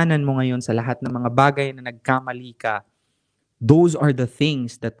pinagdadaanan mo ngayon, sa lahat ng mga bagay na nagkamali ka, those are the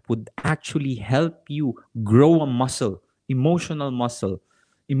things that would actually help you grow a muscle, emotional,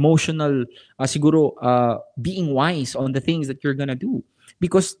 siguro, being wise on the things that you're gonna do.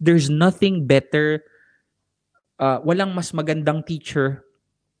 Because there's nothing better, walang mas magandang teacher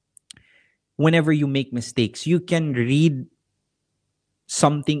whenever you make mistakes. You can read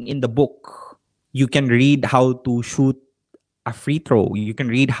something in the book. You can read how to shoot a free throw. You can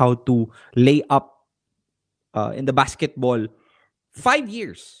read how to lay up in the basketball 5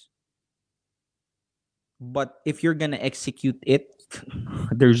 years. But if you're gonna execute it,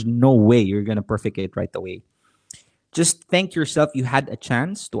 there's no way you're gonna perfect it right away. Just thank yourself you had a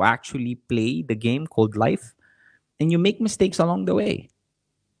chance to actually play the game called life, and you make mistakes along the way.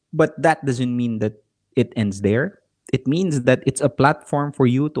 But that doesn't mean that it ends there. It means that it's a platform for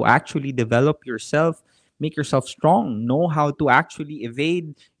you to actually develop yourself, make yourself strong, know how to actually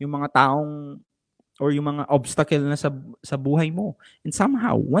evade yung mga taong or yung mga obstacle na sa buhay mo. And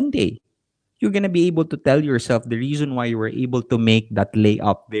somehow, one day, you're gonna be able to tell yourself the reason why you were able to make that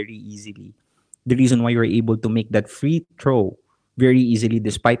layup very easily. The reason why you were able to make that free throw very easily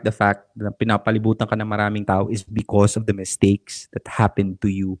despite the fact na pinapalibutan ka ng maraming tao is because of the mistakes that happened to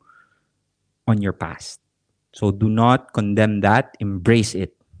you on your past. So do not condemn that. Embrace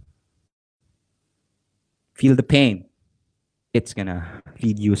it. Feel the pain. It's gonna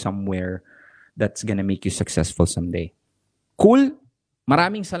lead you somewhere that's gonna make you successful someday. Cool.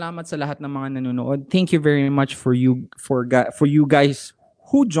 Maraming salamat sa lahat ng mga nanonood. Thank you very much for you guys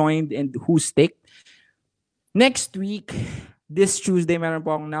who joined and who stick. Next week, this Tuesday, meron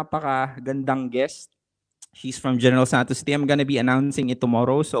po akong napakagandang guest. She's from General Santos City. I'm gonna be announcing it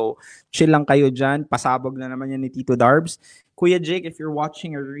tomorrow. So, chill lang kayo dyan. Pasabog na naman yan ni Tito Darbs. Kuya Jake, if you're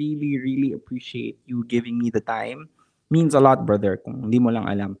watching, I really, really appreciate you giving me the time. Means a lot, brother, kung hindi mo lang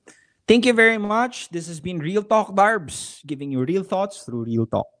alam. Thank you very much. This has been Real Talk Darbs, giving you real thoughts through real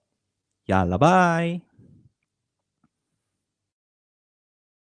talk. Yalla, bye!